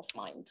on top of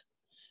mind.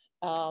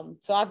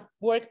 So I've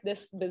worked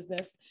this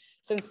business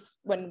since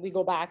when we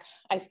go back,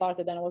 I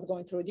started and I was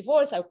going through a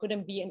divorce. I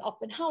couldn't be in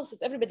open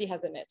houses. Everybody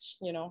has a niche,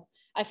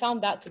 I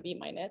found that to be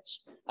my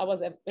niche. I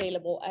was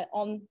available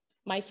on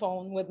my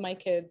phone with my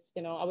kids,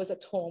 I was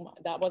at home.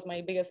 That was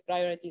my biggest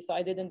priority. So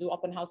I didn't do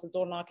open houses,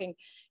 door knocking,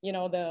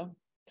 the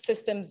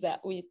systems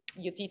that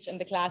you teach in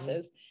the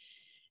classes.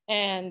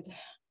 And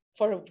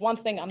for one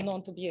thing, I'm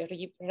known to be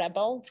a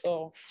rebel.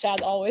 So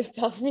Chad always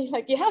tells me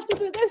like, you have to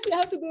do this, you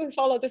have to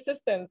follow the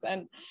systems.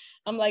 And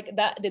I'm like,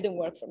 that didn't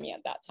work for me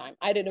at that time.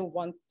 I didn't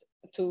want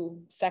to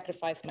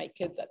sacrifice my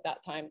kids at that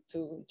time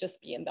to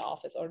just be in the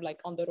office or like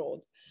on the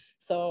road.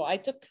 So I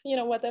took,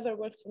 whatever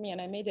works for me,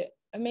 and I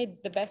made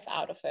the best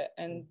out of it.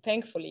 And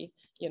thankfully,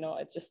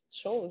 it just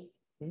shows.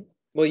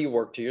 Well, you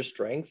worked to your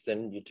strengths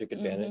and you took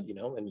advantage,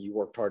 and you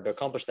worked hard to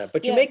accomplish that.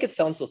 But you make it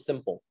sound so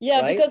simple.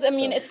 Yeah, right? because I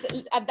mean, it's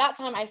at that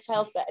time I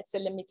felt that it's a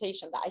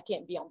limitation that I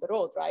can't be on the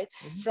road, right?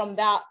 From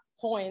that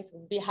point,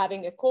 be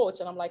having a coach,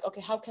 and I'm like,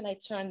 okay, how can I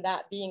turn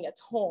that being at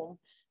home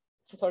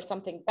for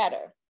something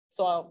better?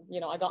 So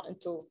I got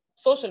into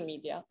social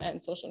media, and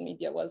social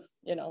media was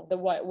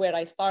where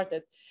I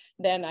started.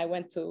 Then I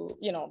went to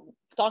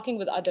talking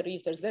with other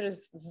realtors. There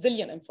is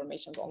zillion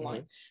information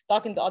online.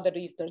 Talking to other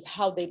realtors,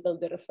 how they build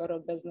their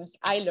referral business.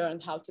 I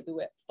learned how to do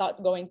it.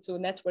 Start going to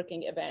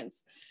networking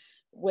events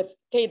with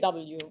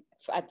KW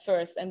at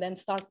first, and then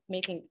start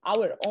making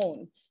our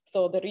own.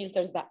 So the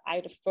realtors that I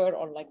refer,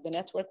 or like the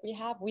network we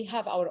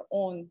have our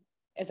own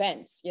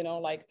events,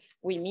 like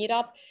we meet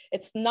up.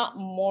 It's not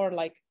more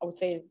like, I would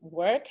say,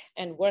 work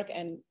and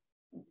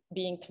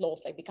being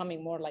close, like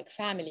becoming more like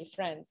family,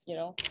 friends,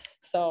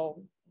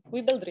 so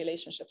we build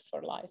relationships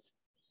for life.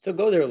 So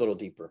go there a little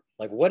deeper.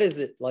 Like, what does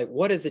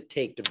it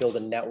take to build a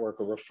network,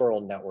 a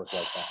referral network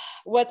like that?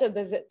 What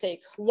does it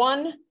take?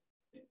 One,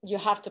 you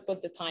have to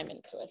put the time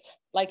into it.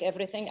 Like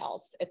everything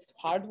else, it's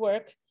hard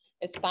work,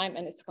 it's time,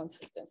 and it's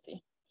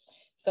consistency.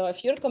 So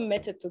if you're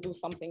committed to do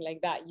something like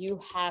that, you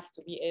have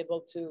to be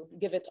able to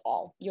give it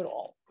all, your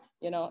all.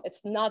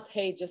 It's not,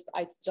 hey, just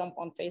I jump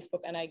on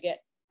Facebook and I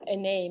get a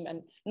name.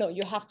 And no,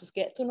 you have to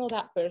get to know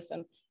that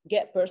person,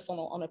 get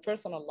personal on a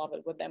personal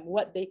level with them,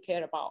 what they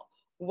care about,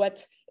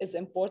 what is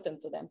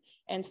important to them,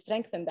 and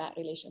strengthen that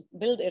relation,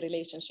 build a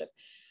relationship.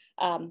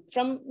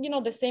 From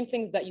the same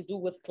things that you do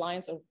with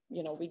clients, or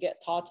we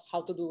get taught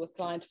how to do with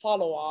client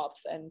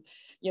follow-ups and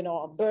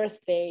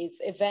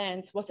birthdays,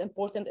 events, what's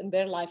important in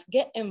their life.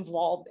 Get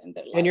involved in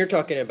their life. And you're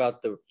talking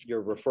about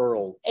your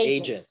referral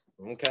agent.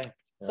 Okay.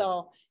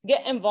 So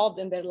get involved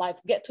in their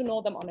lives, get to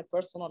know them on a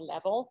personal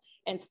level,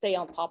 and stay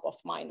on top of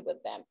mind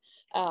with them.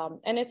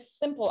 And it's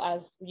simple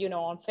as,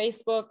 on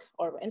Facebook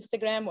or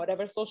Instagram,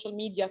 whatever social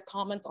media,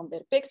 comment on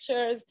their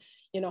pictures,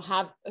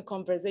 have a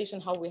conversation,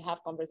 how we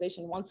have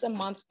conversation once a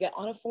month, get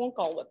on a phone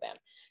call with them,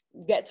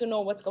 get to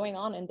know what's going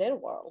on in their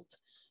world.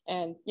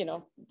 And,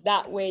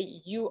 that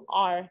way you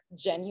are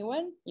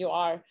genuine, you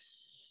are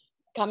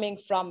coming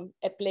from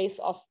a place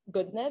of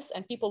goodness,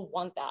 and people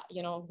want that.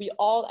 We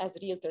all as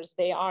realtors,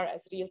 they are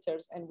as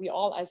realtors, and we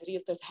all as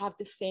realtors have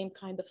the same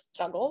kind of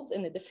struggles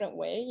in a different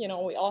way.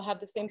 We all have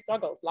the same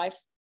struggles,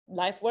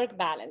 life work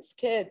balance,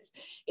 kids,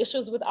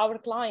 issues with our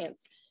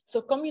clients. So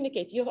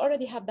communicate. You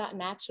already have that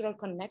natural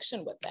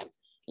connection with them,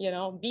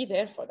 be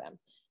there for them.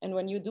 And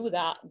when you do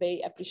that,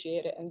 they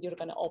appreciate it, and you're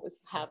going to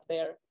always have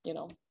their,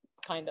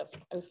 kind of,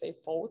 I would say,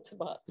 vote,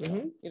 but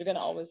you're going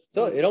to always.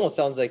 So it almost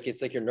sounds like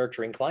it's like you're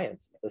nurturing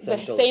clients. The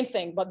same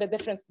thing, but the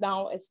difference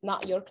now is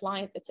not your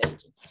client, it's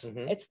agents.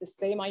 It's the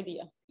same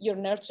idea. You're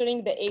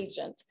nurturing the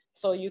agent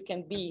so you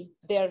can be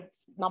their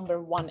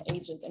number one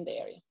agent in the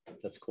area.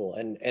 That's cool.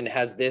 And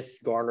has this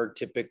garnered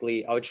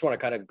typically, I just want to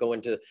kind of go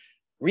into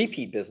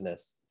repeat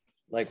business.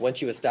 Like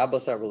once you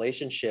establish that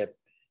relationship,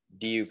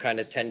 do you kind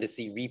of tend to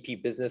see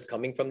repeat business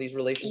coming from these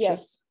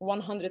relationships?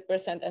 Yes,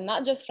 100%. And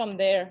not just from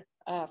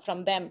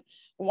them.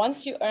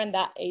 Once you earn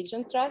that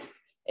agent trust,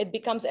 it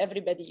becomes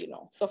everybody.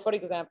 So for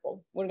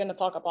example, we're going to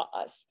talk about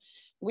us.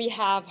 We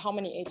have how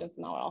many agents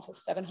in our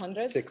office?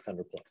 700?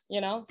 600 plus.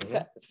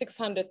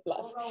 600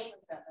 plus.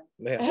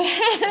 Yeah.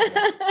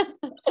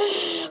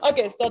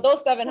 Okay, so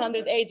those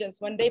 700 agents,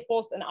 when they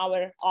post in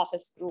our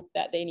office group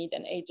that they need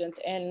an agent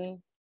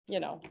in,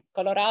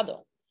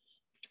 Colorado,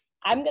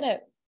 I'm going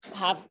to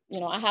have,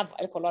 I have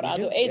a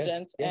Colorado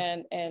agent.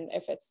 Yes. And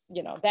if it's,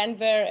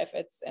 Denver, if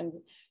it's in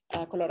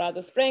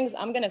Colorado Springs,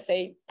 I'm going to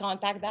say,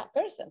 contact that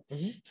person.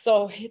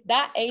 So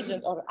that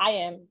agent, or I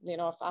am,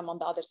 if I'm on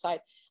the other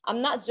side,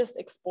 I'm not just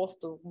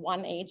exposed to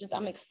one agent,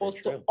 I'm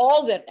exposed to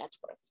all their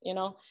network,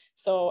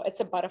 so it's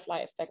a butterfly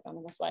effect.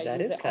 And that's why I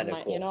use it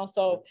online, cool.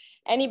 So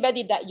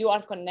anybody that you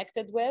are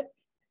connected with,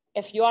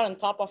 if you are on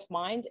top of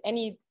mind,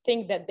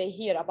 anything that they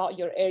hear about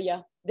your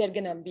area, they're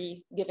going to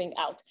be giving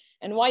out.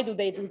 And why do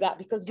they do that?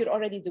 Because you're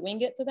already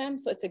doing it to them.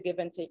 So it's a give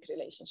and take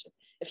relationship.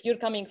 If you're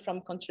coming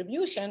from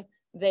contribution,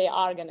 they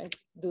are going to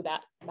do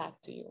that back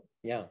to you.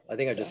 Yeah, I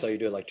think I just saw you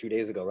do it like 2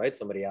 days ago, right?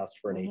 Somebody asked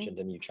for an agent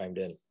and you chimed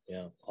in.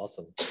 Yeah,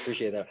 awesome.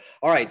 Appreciate that.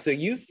 All right. So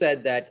you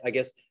said that, I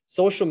guess,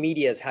 social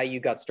media is how you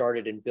got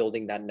started in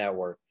building that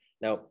network.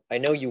 Now, I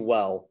know you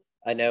well.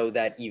 I know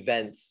that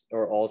events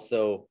are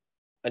also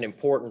an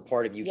important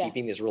part of you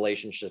keeping these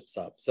relationships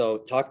up. So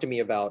talk to me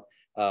about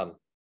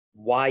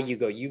why you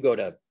go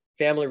to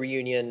family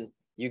reunion,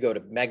 you go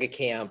to mega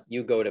camp,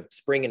 you go to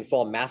spring and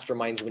fall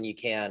masterminds when you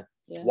can.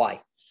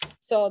 Why?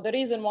 So the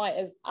reason why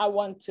is I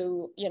want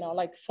to,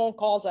 like phone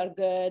calls are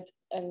good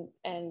and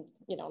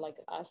like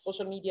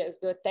social media is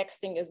good,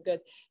 texting is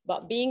good,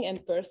 but being in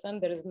person,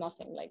 there is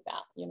nothing like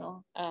that.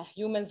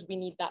 Humans, we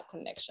need that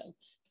connection.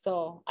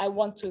 So I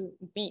want to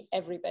meet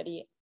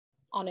everybody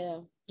on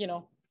a,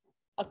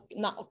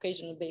 not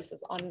occasional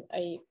basis, on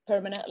a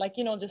permanent,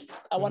 just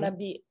I want to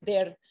be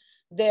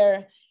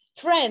their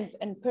friend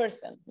in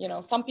person.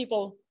 Some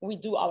people, we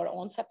do our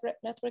own separate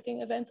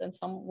networking events and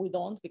some we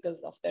don't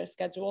because of their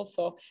schedule.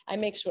 So I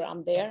make sure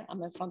I'm there,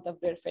 I'm in front of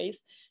their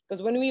face,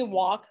 because when we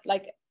walk,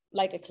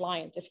 like a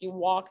client, if you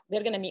walk,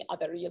 they're going to meet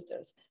other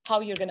realtors.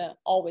 How you're going to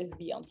always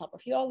be on top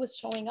of you, always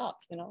showing up,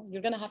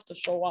 you're going to have to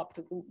show up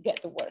to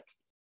get the work.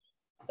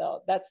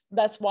 So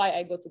that's why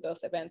I go to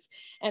those events.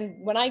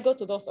 And when I go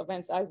to those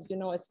events, as you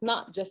know, it's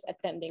not just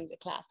attending the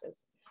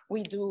classes.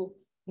 We do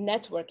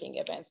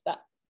networking events that,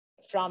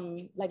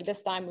 from like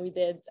this time we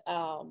did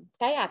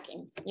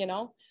kayaking,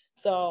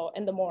 So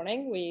in the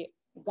morning, we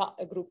got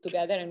a group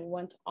together and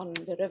went on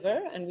the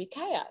river and we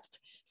kayaked.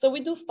 So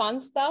we do fun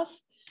stuff.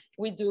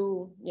 We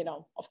do,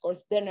 of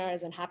course,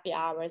 dinners and happy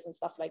hours and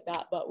stuff like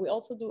that. But we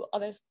also do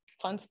other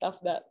fun stuff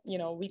that,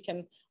 we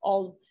can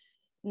all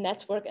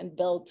network and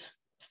build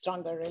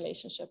stronger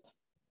relationship.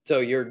 So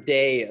your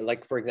day,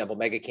 like for example,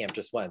 Mega Camp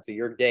just went. So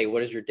your day,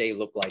 what does your day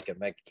look like at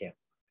Mega Camp?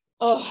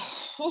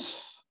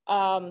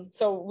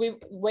 So we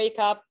wake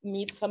up,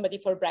 meet somebody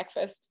for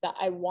breakfast that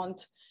I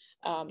want.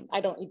 I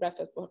don't eat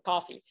breakfast or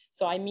coffee.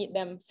 So I meet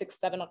them 6,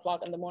 7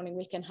 o'clock in the morning.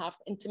 We can have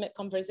intimate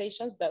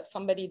conversations that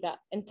somebody that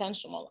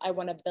intentional, I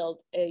want to build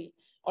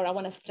or I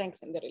want to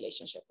strengthen the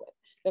relationship with.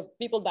 The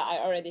people that I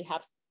already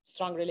have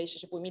strong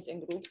relationship, we meet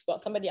in groups,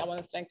 but somebody I want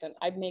to strengthen,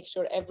 I make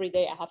sure every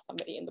day I have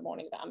somebody in the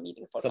morning that I'm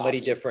meeting for somebody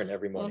coffee. Different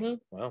every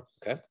morning. Wow.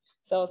 Okay.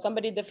 So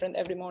somebody different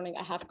every morning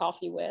I have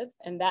coffee with,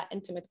 and that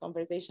intimate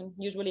conversation,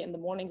 usually in the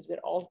mornings,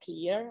 we're all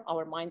clear,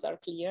 our minds are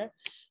clear.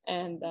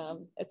 And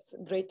it's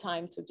a great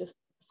time to just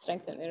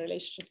strengthen a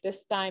relationship.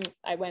 This time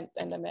I went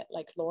and I met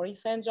like Lori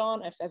St.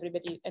 John. If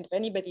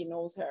anybody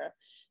knows her,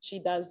 she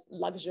does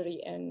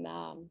luxury in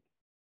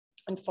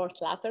Fort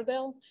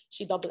Lauderdale.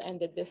 She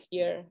double-ended this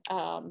year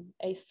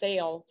a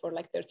sale for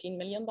like $13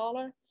 million.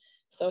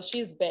 So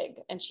she's big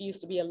and she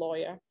used to be a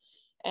lawyer.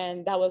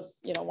 And that was,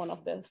 one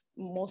of the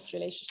most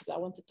relationships I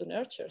wanted to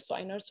nurture. So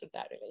I nurtured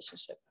that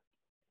relationship.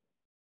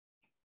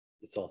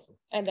 It's awesome.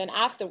 And then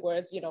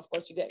afterwards, of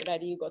course, you get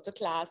ready, you go to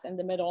class. In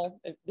the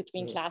middle,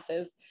 between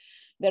classes,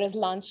 there is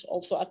lunch.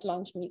 Also at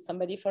lunch, meet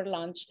somebody for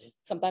lunch.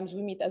 Sometimes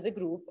we meet as a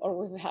group,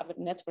 or we have a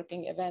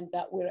networking event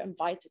that we're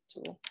invited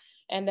to.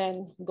 And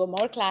then go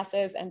more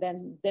classes, and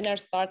then dinner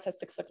starts at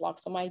 6 o'clock.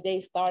 So my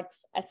day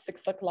starts at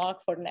 6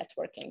 o'clock for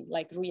networking,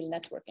 like real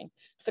networking.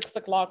 6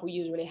 o'clock, we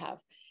usually have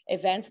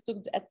events to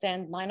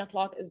attend. 9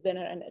 o'clock is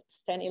dinner, and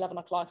it's 10, 11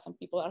 o'clock. Some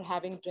people are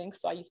having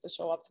drinks. So I used to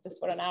show up just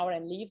for an hour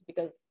and leave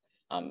because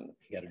I'm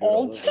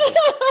old.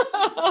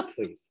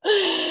 Please.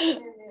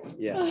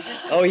 Yeah.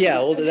 Oh yeah,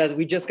 old.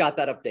 We just got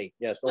that update.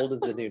 Yes, old is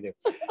the new.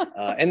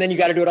 And then you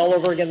got to do it all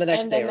over again the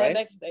next day, right? The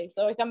next day.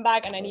 So I come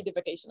back and I need a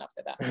vacation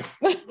after that.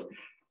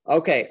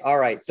 Okay. All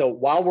right. So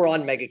while we're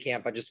on Mega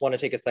Camp, I just want to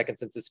take a second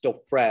since it's still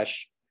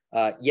fresh.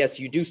 Yes,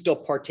 you do still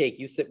partake.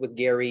 You sit with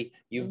Gary.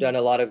 You've done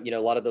a lot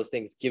of those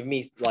things. Give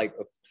me like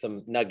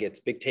some nuggets,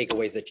 big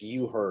takeaways that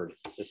you heard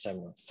this time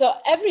around. So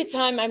every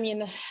time,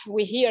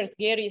 we hear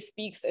Gary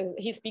speaks,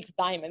 he speaks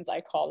diamonds,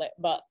 I call it.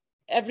 But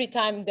every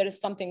time there is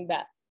something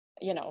that,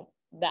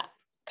 that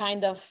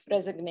kind of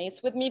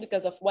resonates with me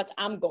because of what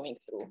I'm going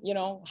through,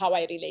 how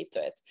I relate to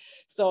it.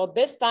 So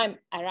this time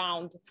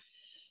around,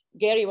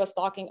 Gary was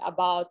talking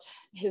about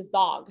his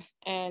dog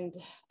and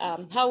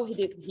how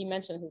he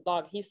mentioned his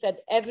dog. He said,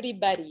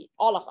 everybody,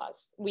 all of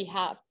us, we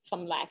have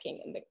some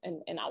lacking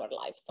in our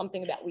lives,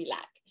 something that we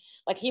lack.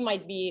 Like he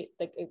might be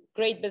like a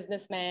great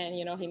businessman,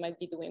 he might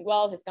be doing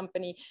well, his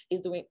company,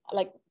 he's doing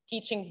like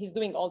teaching, he's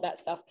doing all that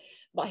stuff.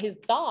 But his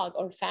dog,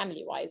 or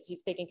family wise,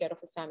 he's taking care of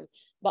his family.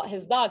 But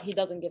his dog, he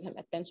doesn't give him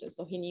attention.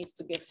 So he needs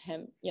to give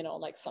him,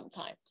 like some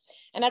time.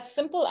 And as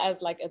simple as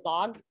like a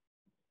dog.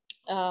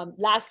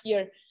 Last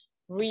year,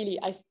 really,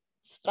 I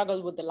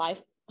struggled with the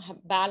life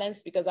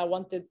balance because I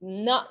wanted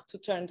not to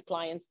turn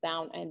clients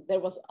down. And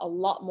there was a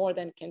lot more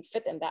than can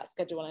fit in that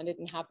schedule. And I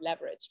didn't have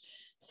leverage.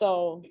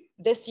 So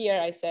this year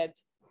I said,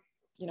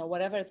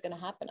 whatever is going to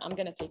happen, I'm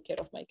going to take care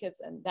of my kids.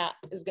 And that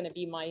is going to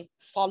be my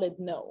solid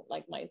no,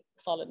 like my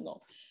solid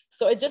no.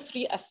 So it just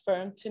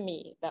reaffirmed to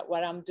me that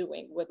what I'm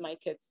doing with my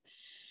kids,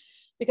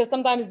 because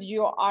sometimes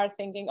you are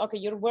thinking, okay,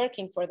 you're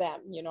working for them,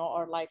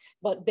 or like,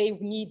 but they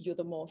need you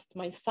the most.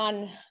 My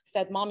son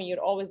said, Mommy, you're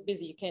always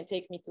busy. You can't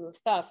take me to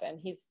stuff. And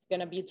he's going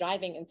to be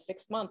driving in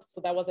 6 months.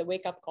 So that was a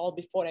wake up call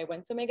before I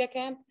went to Mega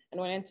Camp. And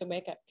when I went to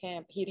Mega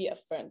Camp, he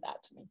reaffirmed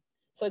that to me.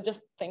 So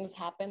just things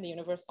happen, the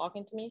universe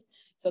talking to me.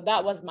 So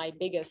that was my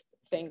biggest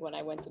thing when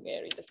I went to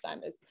Gary this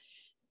time, is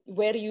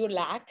where you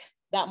lack,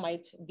 that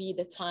might be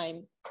the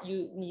time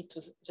you need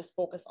to just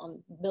focus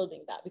on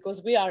building that,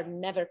 because we are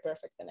never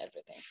perfect in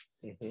everything.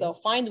 Mm-hmm. So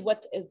find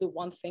what is the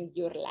one thing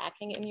you're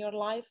lacking in your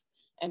life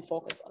and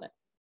focus on it.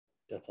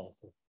 That's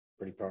awesome.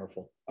 Pretty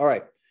powerful. All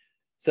right.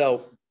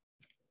 So,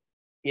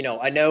 you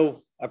know, I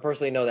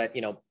personally know that,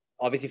 you know,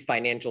 obviously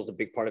financial is a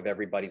big part of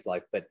everybody's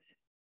life, but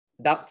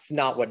that's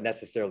not what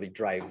necessarily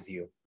drives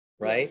you,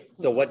 right?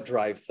 So what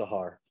drives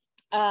Sahar?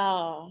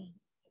 Oh,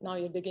 now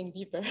you're digging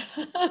deeper.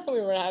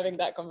 We were having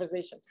that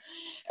conversation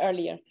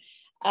earlier.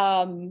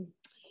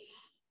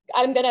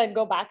 I'm gonna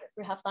go back if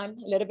we have time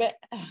a little bit,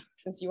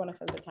 since you want to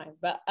fill the time.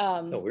 But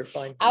no, we're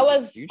fine. I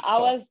was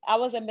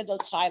a middle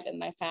child in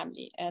my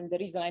family, and the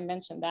reason I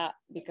mentioned that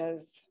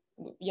because,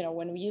 you know,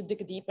 when you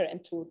dig deeper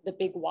into the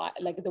big why,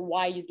 like the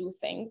why you do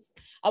things,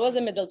 I was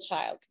a middle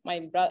child.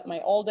 My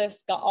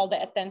oldest got all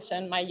the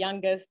attention. My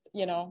youngest,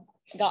 you know,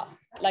 got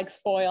like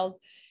spoiled.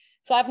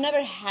 So I've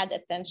never had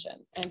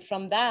attention. And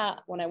from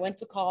that, when I went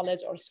to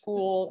college or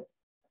school,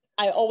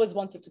 I always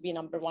wanted to be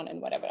number one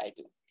in whatever I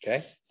do.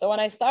 Okay. So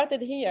when I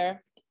started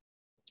here,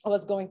 I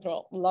was going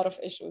through a lot of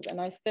issues. And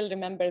I still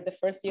remember the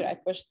first year I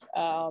pushed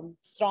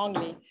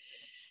strongly.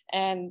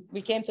 And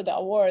we came to the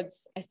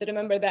awards. I still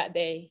remember that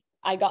day.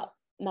 I got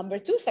number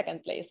 2,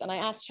 second place. And I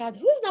asked Chad,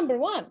 who's number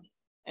 1?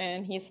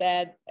 And he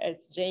said,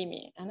 it's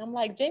Jamie. And I'm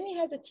like, Jamie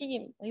has a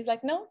team. He's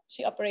like, no,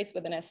 she operates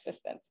with an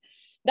assistant.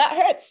 That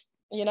hurts,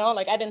 you know,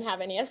 like I didn't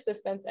have any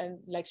assistant, and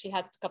like she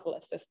had a couple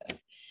of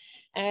assistants.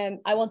 And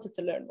I wanted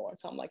to learn more.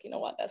 So I'm like, you know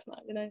what, that's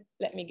not gonna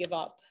let me give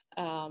up.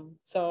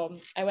 So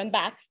I went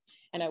back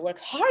and I worked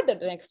harder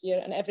the next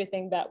year, and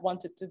everything that I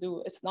wanted to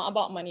do. It's not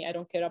about money. I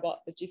don't care about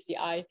the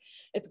GCI.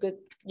 It's good,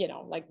 you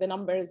know, like the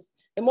numbers.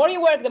 The more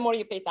you work, the more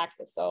you pay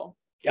taxes. So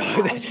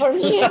for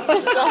me, it's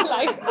just not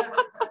like,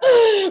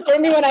 for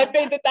me, when I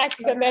paid the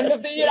taxes at the end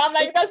of the year, I'm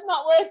like, that's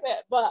not worth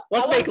it. But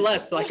let's make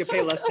less so I can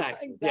pay less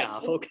taxes.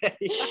 Exactly. Yeah, okay.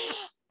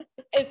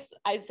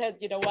 I said,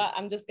 you know what,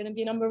 I'm just going to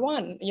be number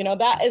 1. You know,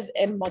 that is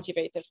a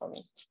motivator for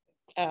me.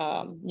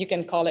 You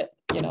can call it,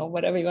 you know,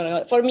 whatever you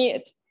want to. For me,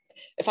 it's,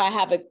 if I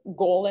have a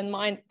goal in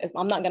mind,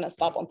 I'm not going to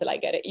stop until I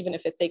get it, even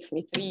if it takes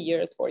me 3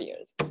 years, 4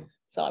 years.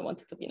 So I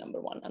wanted to be number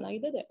 1, and I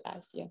did it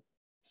last year.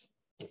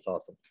 That's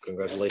awesome.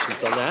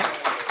 Congratulations on that.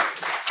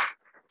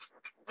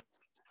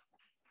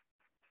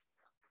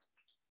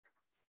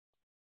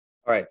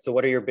 All right. So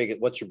what's your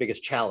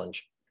biggest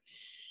challenge?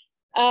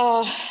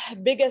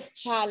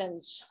 Biggest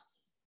challenge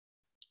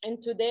in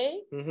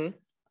today, in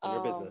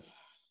your business?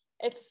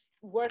 It's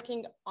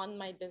working on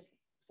my business,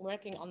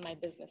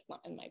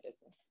 not in my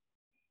business.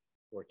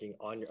 Working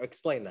on your,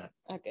 explain that.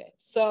 Okay.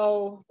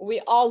 So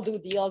we all do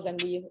deals,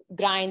 and we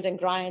grind and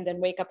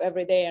wake up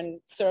every day and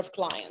serve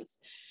clients.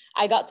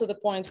 I got to the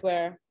point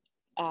where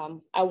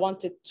I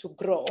wanted to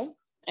grow,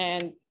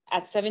 and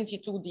at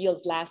 72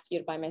 deals last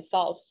year by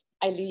myself,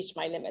 I reached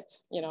my limit.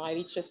 You know, I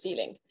reached a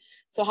ceiling.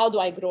 So how do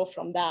I grow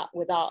from that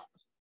without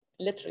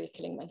literally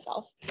killing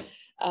myself?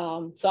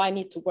 So I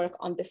need to work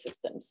on the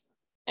systems,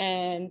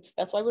 and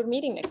that's why we're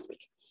meeting next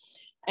week.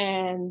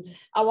 And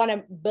I want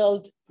to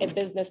build a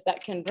business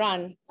that can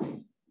run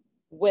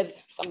with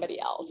somebody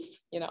else,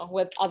 you know,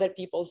 with other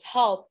people's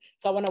help.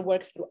 So I want to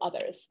work through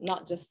others,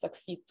 not just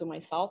succeed to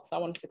myself. So I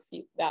want to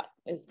succeed. That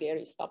is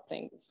Gary's top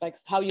thing. It's like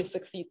how you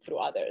succeed through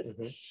others.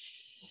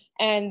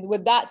 And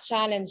with that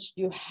challenge,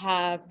 we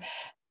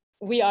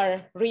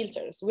are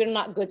realtors. We're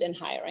not good in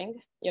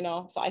hiring, you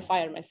know, so I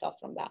fired myself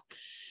from that.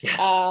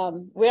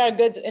 We are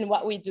good in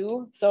what we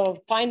do.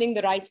 So finding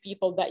the right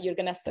people that you're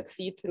going to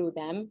succeed through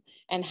them,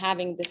 and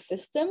having the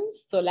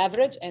systems, so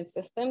leverage and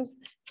systems,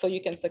 so you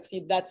can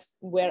succeed. That's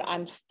where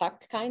I'm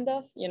stuck kind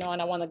of, you know,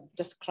 and I want to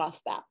just cross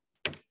that.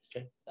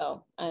 Okay.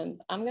 So, and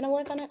I'm going to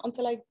work on it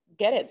until I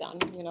get it done.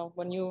 You know,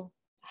 when you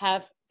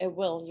have a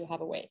will, you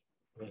have a way.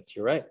 That's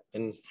you're right.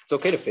 And it's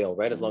okay to fail,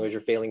 right? As long as you're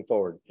failing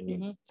forward, and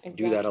you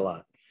do that a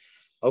lot.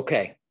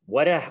 Okay.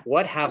 What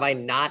have I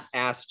not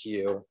asked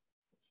you?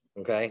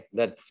 Okay.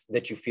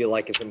 That you feel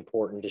like is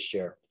important to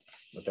share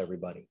with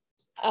everybody.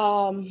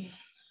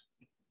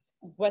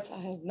 What I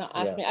have not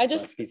asked me. I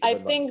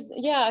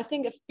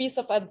think a piece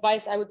of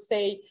advice, I would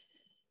say,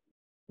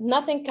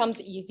 nothing comes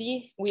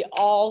easy. We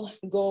all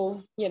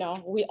go, you know,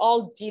 we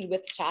all deal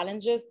with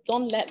challenges.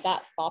 Don't let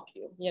that stop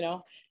you. You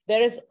know,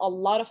 there is a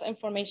lot of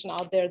information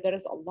out there. There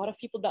is a lot of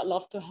people that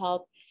love to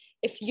help.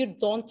 If you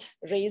don't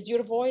raise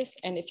your voice,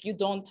 and if you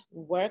don't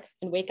work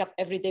and wake up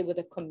every day with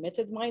a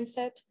committed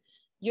mindset,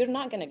 you're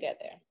not going to get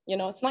there. You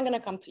know, it's not going to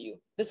come to you.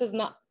 This is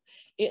not,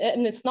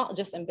 and it's not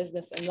just in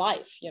business and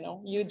life, you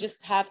know, you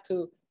just have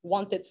to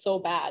want it so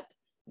bad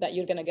that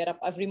you're going to get up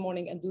every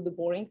morning and do the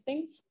boring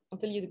things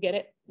until you get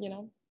it, you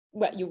know,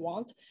 what you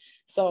want.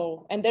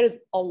 So, and there's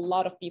a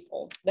lot of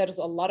people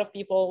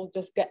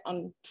just get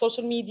on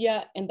social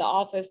media, in the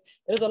office.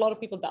 There's a lot of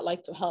people that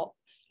like to help.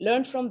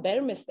 Learn from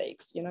their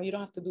mistakes. You know, you don't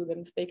have to do the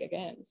mistake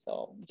again.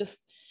 So just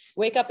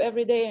wake up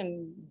every day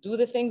and do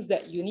the things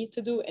that you need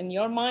to do in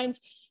your mind.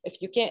 If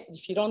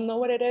you don't know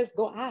what it is,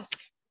 go ask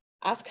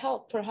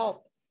help for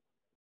help.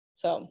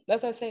 So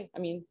that's what I say. I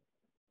mean,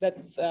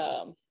 that's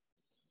how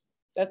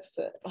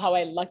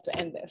I like to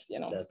end this, you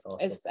know. That's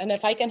awesome. And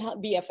if I can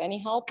be of any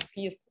help,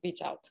 please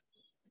reach out.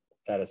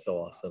 That is so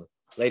awesome.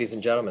 Ladies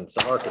and gentlemen,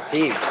 Sahar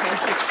Khatib.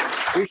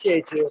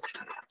 Appreciate you.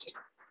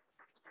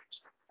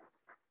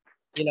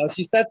 you know,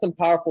 she said some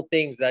powerful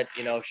things that,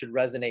 you know, should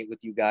resonate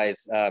with you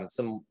guys,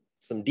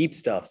 some deep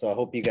stuff. So I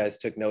hope you guys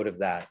took note of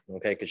that.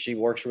 Okay. Cause she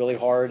works really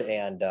hard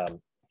and,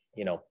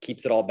 you know,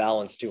 keeps it all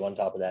balanced too on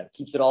top of that,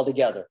 keeps it all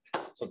together.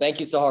 So thank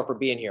you, Sahar, for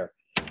being here.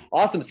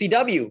 Awesome.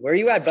 CW, where are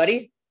you at,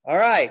 buddy? All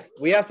right.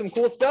 We have some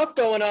cool stuff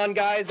going on,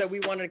 guys, that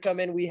we wanted to come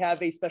in. We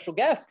have a special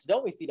guest,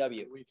 don't we,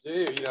 CW? We do.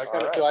 You know, I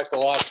kind of feel like the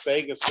Las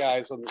Vegas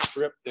guys on the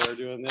strip there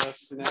doing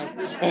this, you know.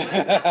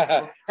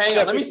 Hang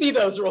on, let me see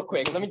those real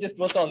quick. Let me just,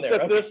 what's on there?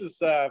 Except this is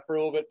for a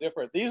little bit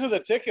different. These are the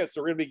tickets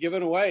that we're going to be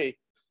giving away,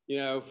 you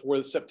know,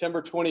 for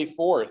September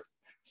 24th.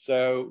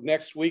 So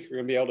next week, we're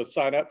going to be able to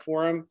sign up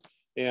for them.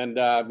 And,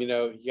 you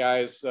know, you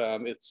guys,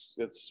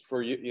 it's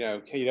for, you know,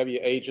 KW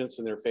agents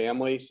and their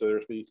family. So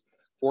there's be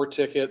 4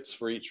 tickets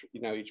for each, you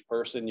know, each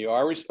person. You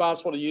are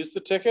responsible to use the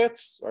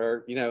tickets,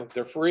 or, you know,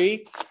 they're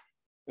free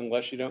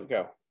unless you don't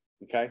go.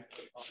 Okay.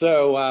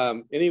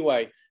 So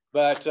anyway,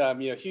 but,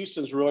 you know,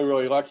 Houston's really,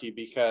 really lucky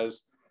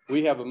because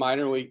we have a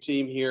minor league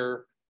team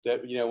here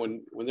that, you know,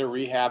 when they're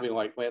rehabbing,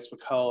 like Lance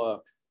McCullough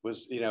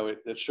was, you know,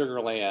 at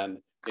Sugarland,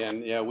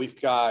 and, you know,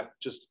 we've got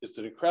just, it's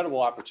an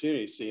incredible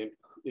opportunity seeing,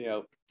 you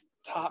know,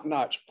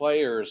 top-notch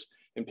players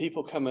and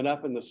people coming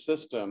up in the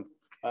system.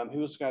 Who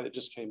was the guy that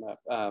just came up?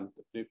 The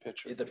new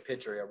pitcher. The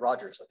pitcher, yeah,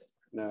 Rogers, I think.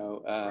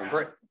 No.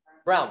 Hunter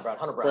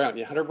Brown.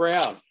 Yeah, Hunter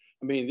Brown.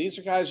 I mean, these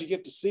are guys you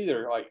get to see.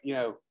 They're like, you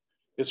know,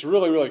 it's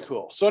really, really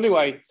cool. So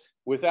anyway,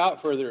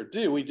 without further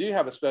ado, we do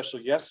have a special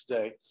guest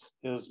today.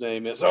 His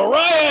name is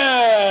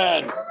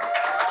Orion.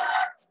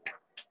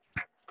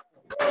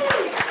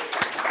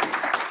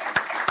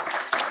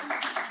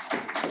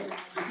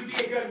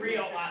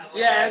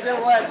 Yeah, and then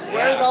what?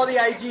 Where's all the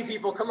IG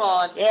people? Come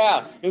on.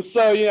 Yeah, and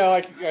so, you know,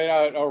 like, you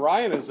know,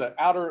 Orion is an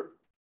outer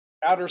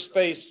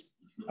space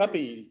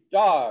puppy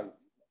dog.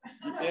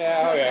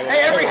 Yeah. Okay.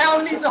 Hey, every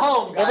hound needs a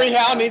home, guys. Every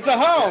hound needs a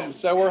home.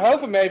 So we're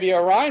hoping maybe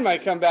Orion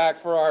might come back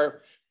for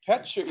our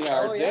pet show, you know,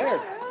 our dinner.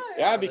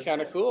 Yeah, it'd be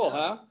kind of cool,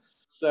 huh?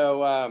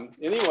 So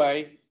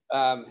anyway,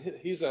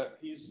 he's you know,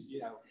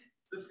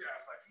 this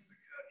guy's like, he's a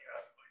good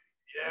guy.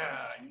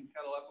 Yeah, you can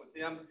cuddle up with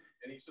him.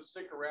 And he's just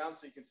stick around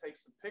so you can take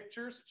some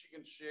pictures that you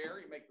can share.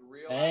 You make the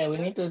real. Hey, we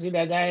need to see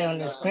that guy on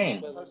the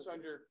screen. Post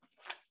on your,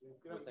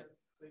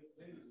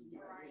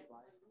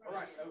 all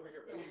right, over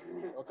here.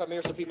 Well, come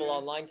here so people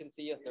online can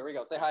see you. There we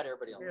go. Say hi to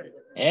everybody online.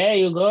 There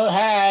you go.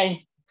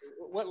 Hi.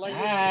 What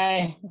language?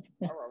 Hi.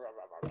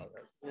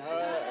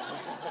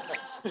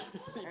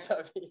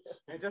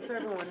 And just so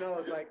everyone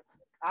knows, like,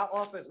 our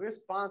office, we're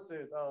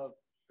sponsors of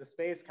the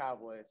Space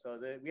Cowboy. So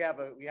we have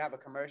a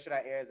commercial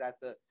that airs at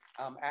the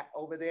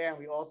over there, and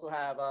we also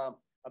have a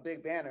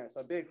big banner,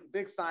 so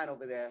big sign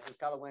over there. It's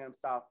Keller Williams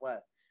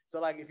Southwest. So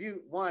like, if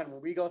you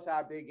when we go to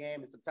our big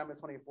game, it's September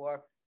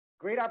 24th.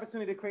 Great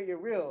opportunity to create your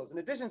reels. In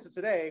addition to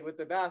today with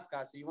the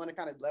mascot, so you want to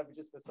kind of leverage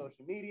this for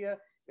social media.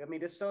 I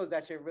mean, this shows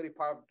that you're really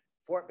part of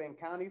Fort Bend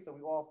County. So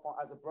we all,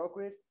 as a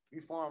brokerage,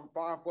 we farm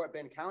Fort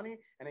Bend County,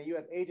 and then you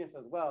as agents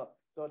as well.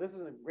 So this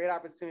is a great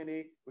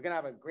opportunity. We're gonna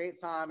have a great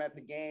time at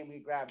the game. We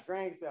grab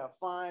drinks, we have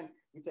fun,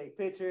 we take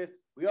pictures.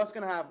 We also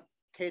gonna have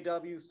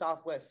KW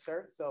Southwest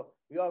shirts. So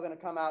we all gonna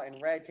come out in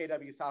red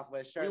KW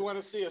Southwest shirts. We want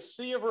to see a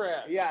sea of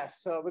red.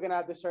 Yes, so we're gonna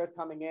have the shirts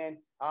coming in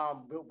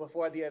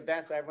before the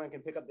event, so everyone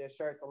can pick up their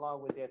shirts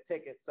along with their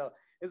tickets. So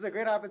it's a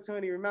great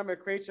opportunity. Remember,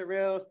 create your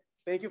reels.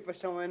 Thank you for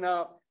showing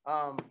up.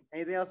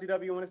 Anything else,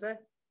 CW, you want to say?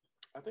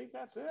 I think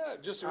that's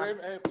it. Just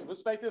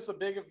let's make this a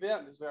big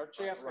event. This is our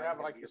chance to have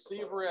like the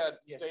Sea of Red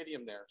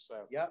stadium there.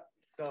 So yep.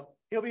 So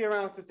he'll be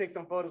around to take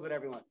some photos with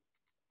everyone.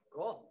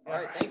 Cool. All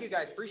right. Thank you,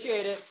 guys.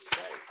 Appreciate it.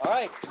 All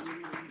right.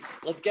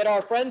 Let's get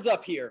our friends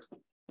up here.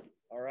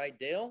 All right,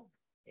 Dale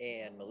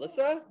and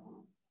Melissa.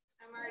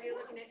 I'm already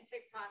looking at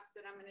TikToks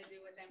that I'm going to do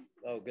with him.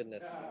 Oh,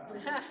 goodness.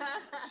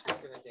 She's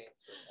going to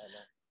dance.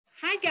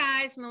 Hi,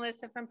 guys.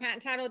 Melissa from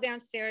Patent Title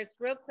downstairs.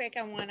 Real quick,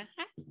 I want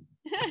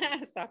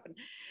to soften.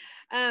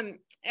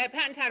 At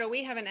Patent Title,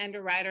 we have an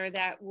underwriter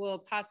that will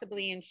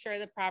possibly insure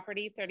the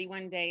property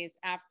 31 days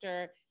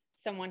after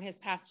someone has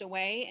passed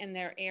away and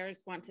their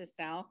heirs want to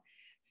sell.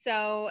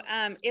 So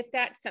if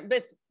that's,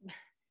 but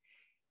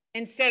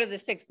instead of the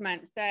 6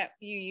 months that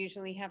you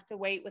usually have to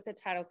wait with the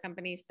title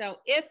company. So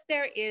if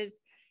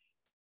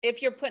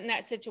you're put in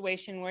that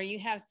situation where you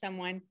have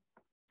someone,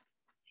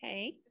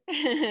 hey,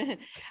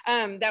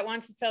 that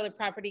wants to sell the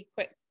property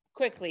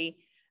quickly,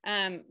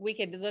 we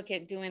could look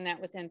at doing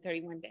that within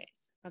 31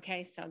 days.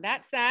 Okay, so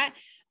that's that.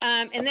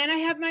 And then I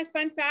have my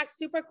fun fact,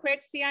 super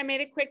quick. See, I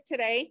made it quick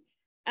today.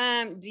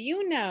 Do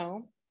you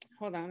know,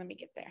 hold on, let me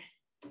get there.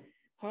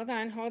 Hold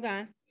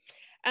on.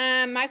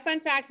 My fun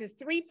fact is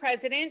 3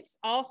 presidents,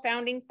 all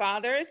founding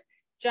fathers,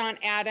 John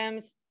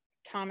Adams,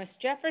 Thomas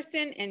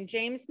Jefferson, and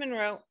James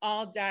Monroe,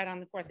 all died on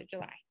the 4th of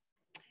July.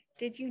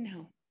 Did you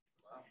know?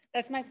 Wow.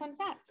 That's my fun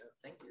fact.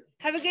 Thank you.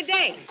 Have a good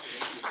day.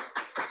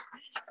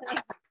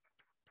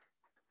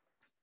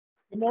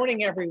 Good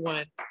morning,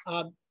 everyone.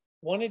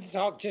 Wanted to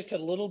talk just a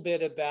little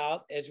bit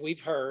about, as we've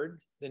heard,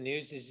 the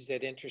news is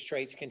that interest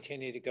rates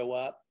continue to go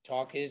up.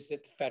 Talk is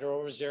that the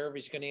Federal Reserve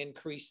is going to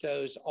increase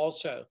those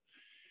also.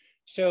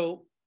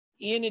 So,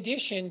 in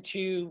addition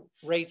to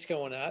rates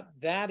going up,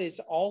 that is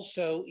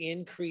also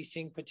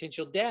increasing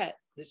potential debt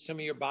that some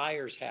of your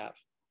buyers have.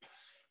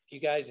 If you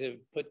guys have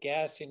put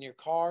gas in your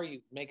car,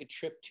 you make a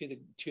trip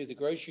to the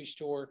grocery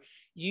store,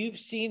 you've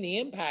seen the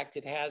impact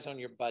it has on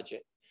your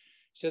budget.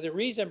 So the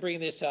reason I'm bringing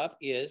this up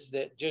is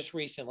that just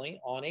recently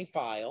on a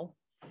file,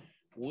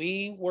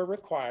 we were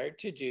required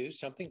to do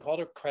something called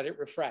a credit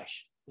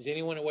refresh. Is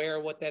anyone aware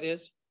of what that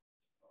is?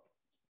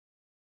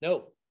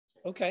 No.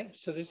 Okay,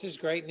 so this is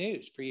great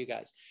news for you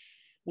guys.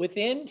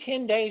 Within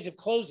 10 days of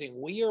closing,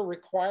 we are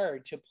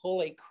required to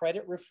pull a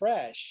credit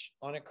refresh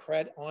on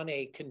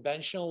a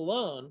conventional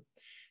loan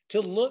to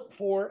look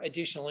for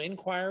additional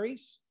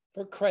inquiries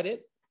for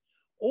credit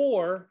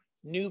or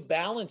new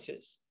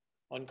balances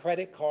on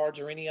credit cards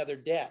or any other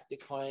debt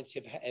that clients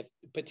have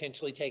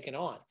potentially taken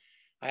on.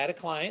 I had a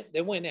client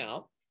that went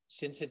out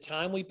since the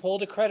time we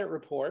pulled a credit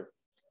report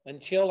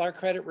until our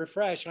credit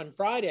refresh on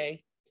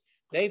Friday,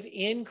 they've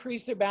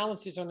increased their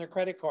balances on their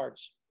credit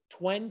cards,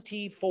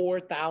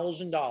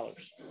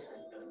 $24,000.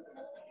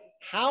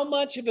 How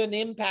much of an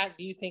impact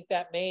do you think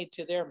that made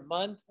to their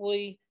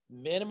monthly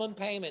minimum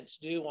payments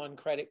due on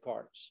credit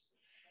cards?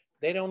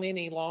 They don't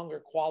any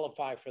longer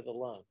qualify for the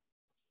loan.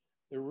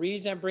 The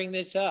reason I bring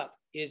this up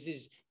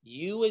is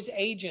you as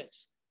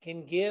agents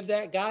can give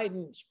that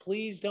guidance.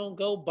 Please don't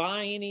go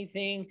buy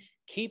anything.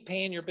 Keep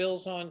paying your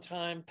bills on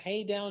time.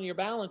 Pay down your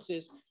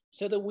balances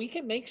so that we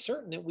can make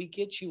certain that we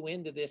get you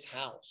into this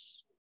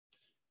house.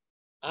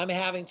 I'm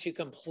having to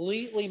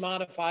completely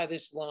modify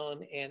this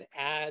loan and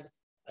add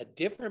a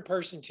different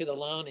person to the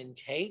loan and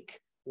take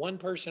one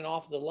person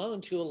off the loan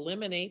to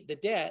eliminate the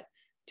debt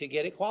to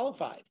get it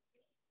qualified.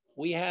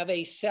 We have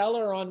a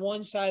seller on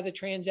one side of the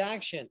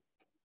transaction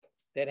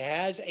that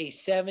has a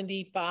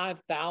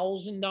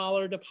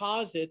 $75,000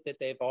 deposit that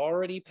they've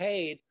already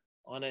paid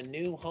on a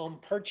new home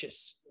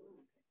purchase.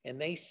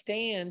 And they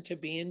stand to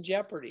be in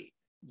jeopardy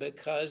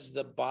because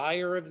the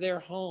buyer of their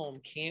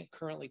home can't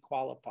currently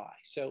qualify.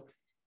 So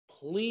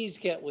please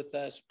get with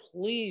us.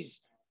 Please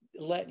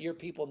let your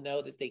people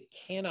know that they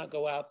cannot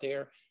go out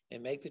there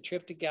and make the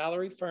trip to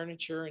Gallery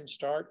Furniture and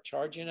start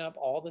charging up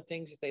all the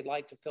things that they'd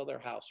like to fill their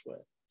house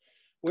with.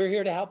 We're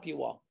here to help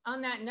you all.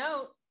 On that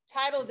note,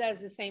 title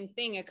does the same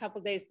thing. A couple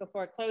days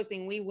before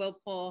closing, we will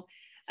pull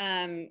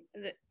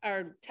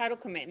our title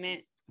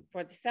commitment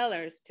for the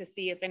sellers to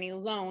see if any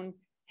loan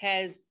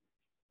has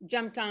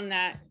jumped on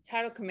that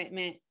title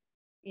commitment,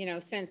 you know,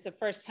 since the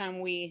first time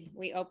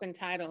we opened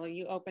title,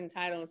 you opened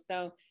title.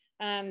 So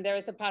there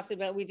is a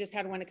possibility. We just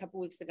had one a couple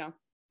weeks ago,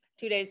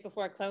 2 days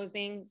before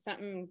closing,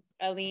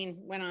 a lien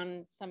went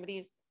on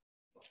somebody's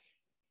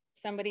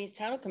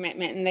title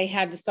commitment and they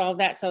had to solve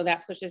that. So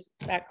that pushes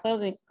back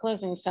closing.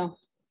 So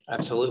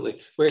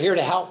absolutely. We're here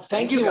to help.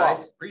 Thank you guys.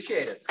 all.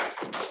 Appreciate it.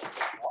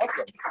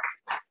 Awesome.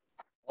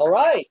 All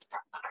right.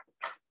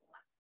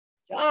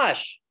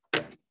 Josh,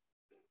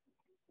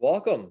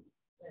 welcome.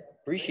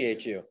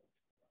 Appreciate you.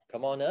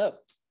 Come on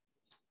up.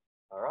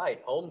 All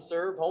right. Home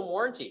serve, home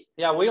warranty.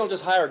 Yeah, we don't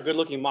just hire good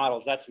looking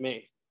models. That's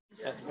me.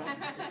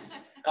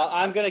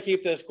 I'm going to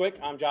keep this quick.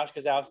 I'm Josh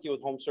Kozowski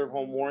with Home Serve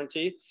Home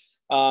Warranty.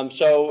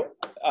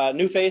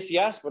 New face,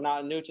 yes, but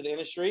not new to the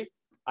industry.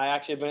 I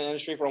actually have been in the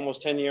industry for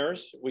almost 10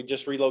 years. We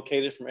just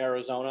relocated from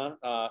Arizona.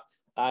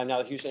 I'm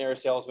now the Houston area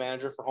sales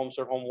manager for Home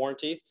Serve Home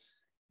Warranty.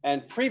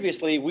 And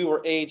previously we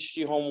were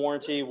AHG Home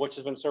Warranty, which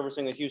has been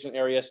servicing the Houston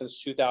area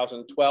since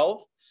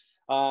 2012.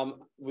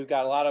 We've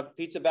got a lot of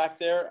pizza back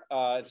there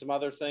and some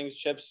other things,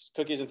 chips,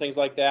 cookies, and things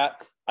like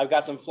that. I've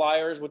got some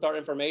flyers with our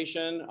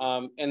information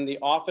in the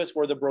office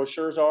where the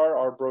brochures are.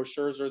 Our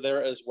brochures are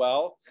there as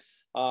well,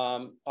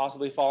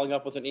 possibly following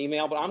up with an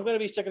email, but I'm going to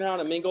be sticking around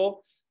and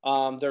mingle.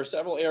 There are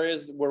several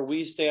areas where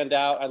we stand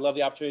out. I love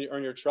the opportunity to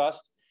earn your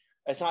trust.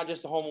 It's not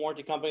just the home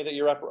warranty company that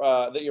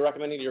you're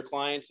recommending to your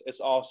clients.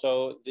 It's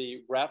also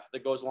the rep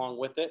that goes along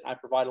with it. I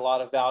provide a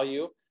lot of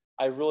value.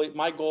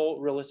 My goal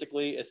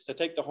realistically is to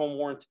take home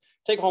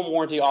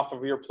warranty off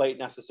of your plate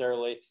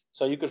necessarily,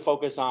 so you could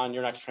focus on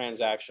your next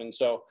transaction.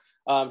 So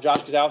Josh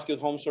Kozowski with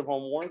Home Serve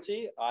Home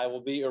Warranty. I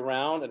will be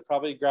around and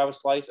probably grab a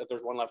slice if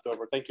there's one left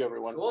over. Thank you,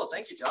 everyone. Cool.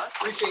 Thank you, Josh.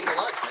 Appreciate the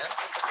lunch, man.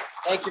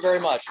 Thank you very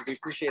much. We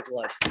appreciate the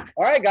lunch.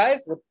 All right,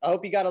 guys. I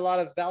hope you got a lot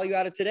of value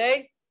out of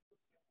today.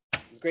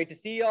 It was great to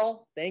see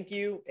y'all. Thank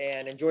you,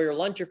 and enjoy your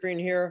lunch if you're in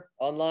here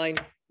online.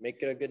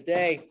 Make it a good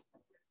day.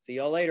 See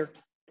y'all later.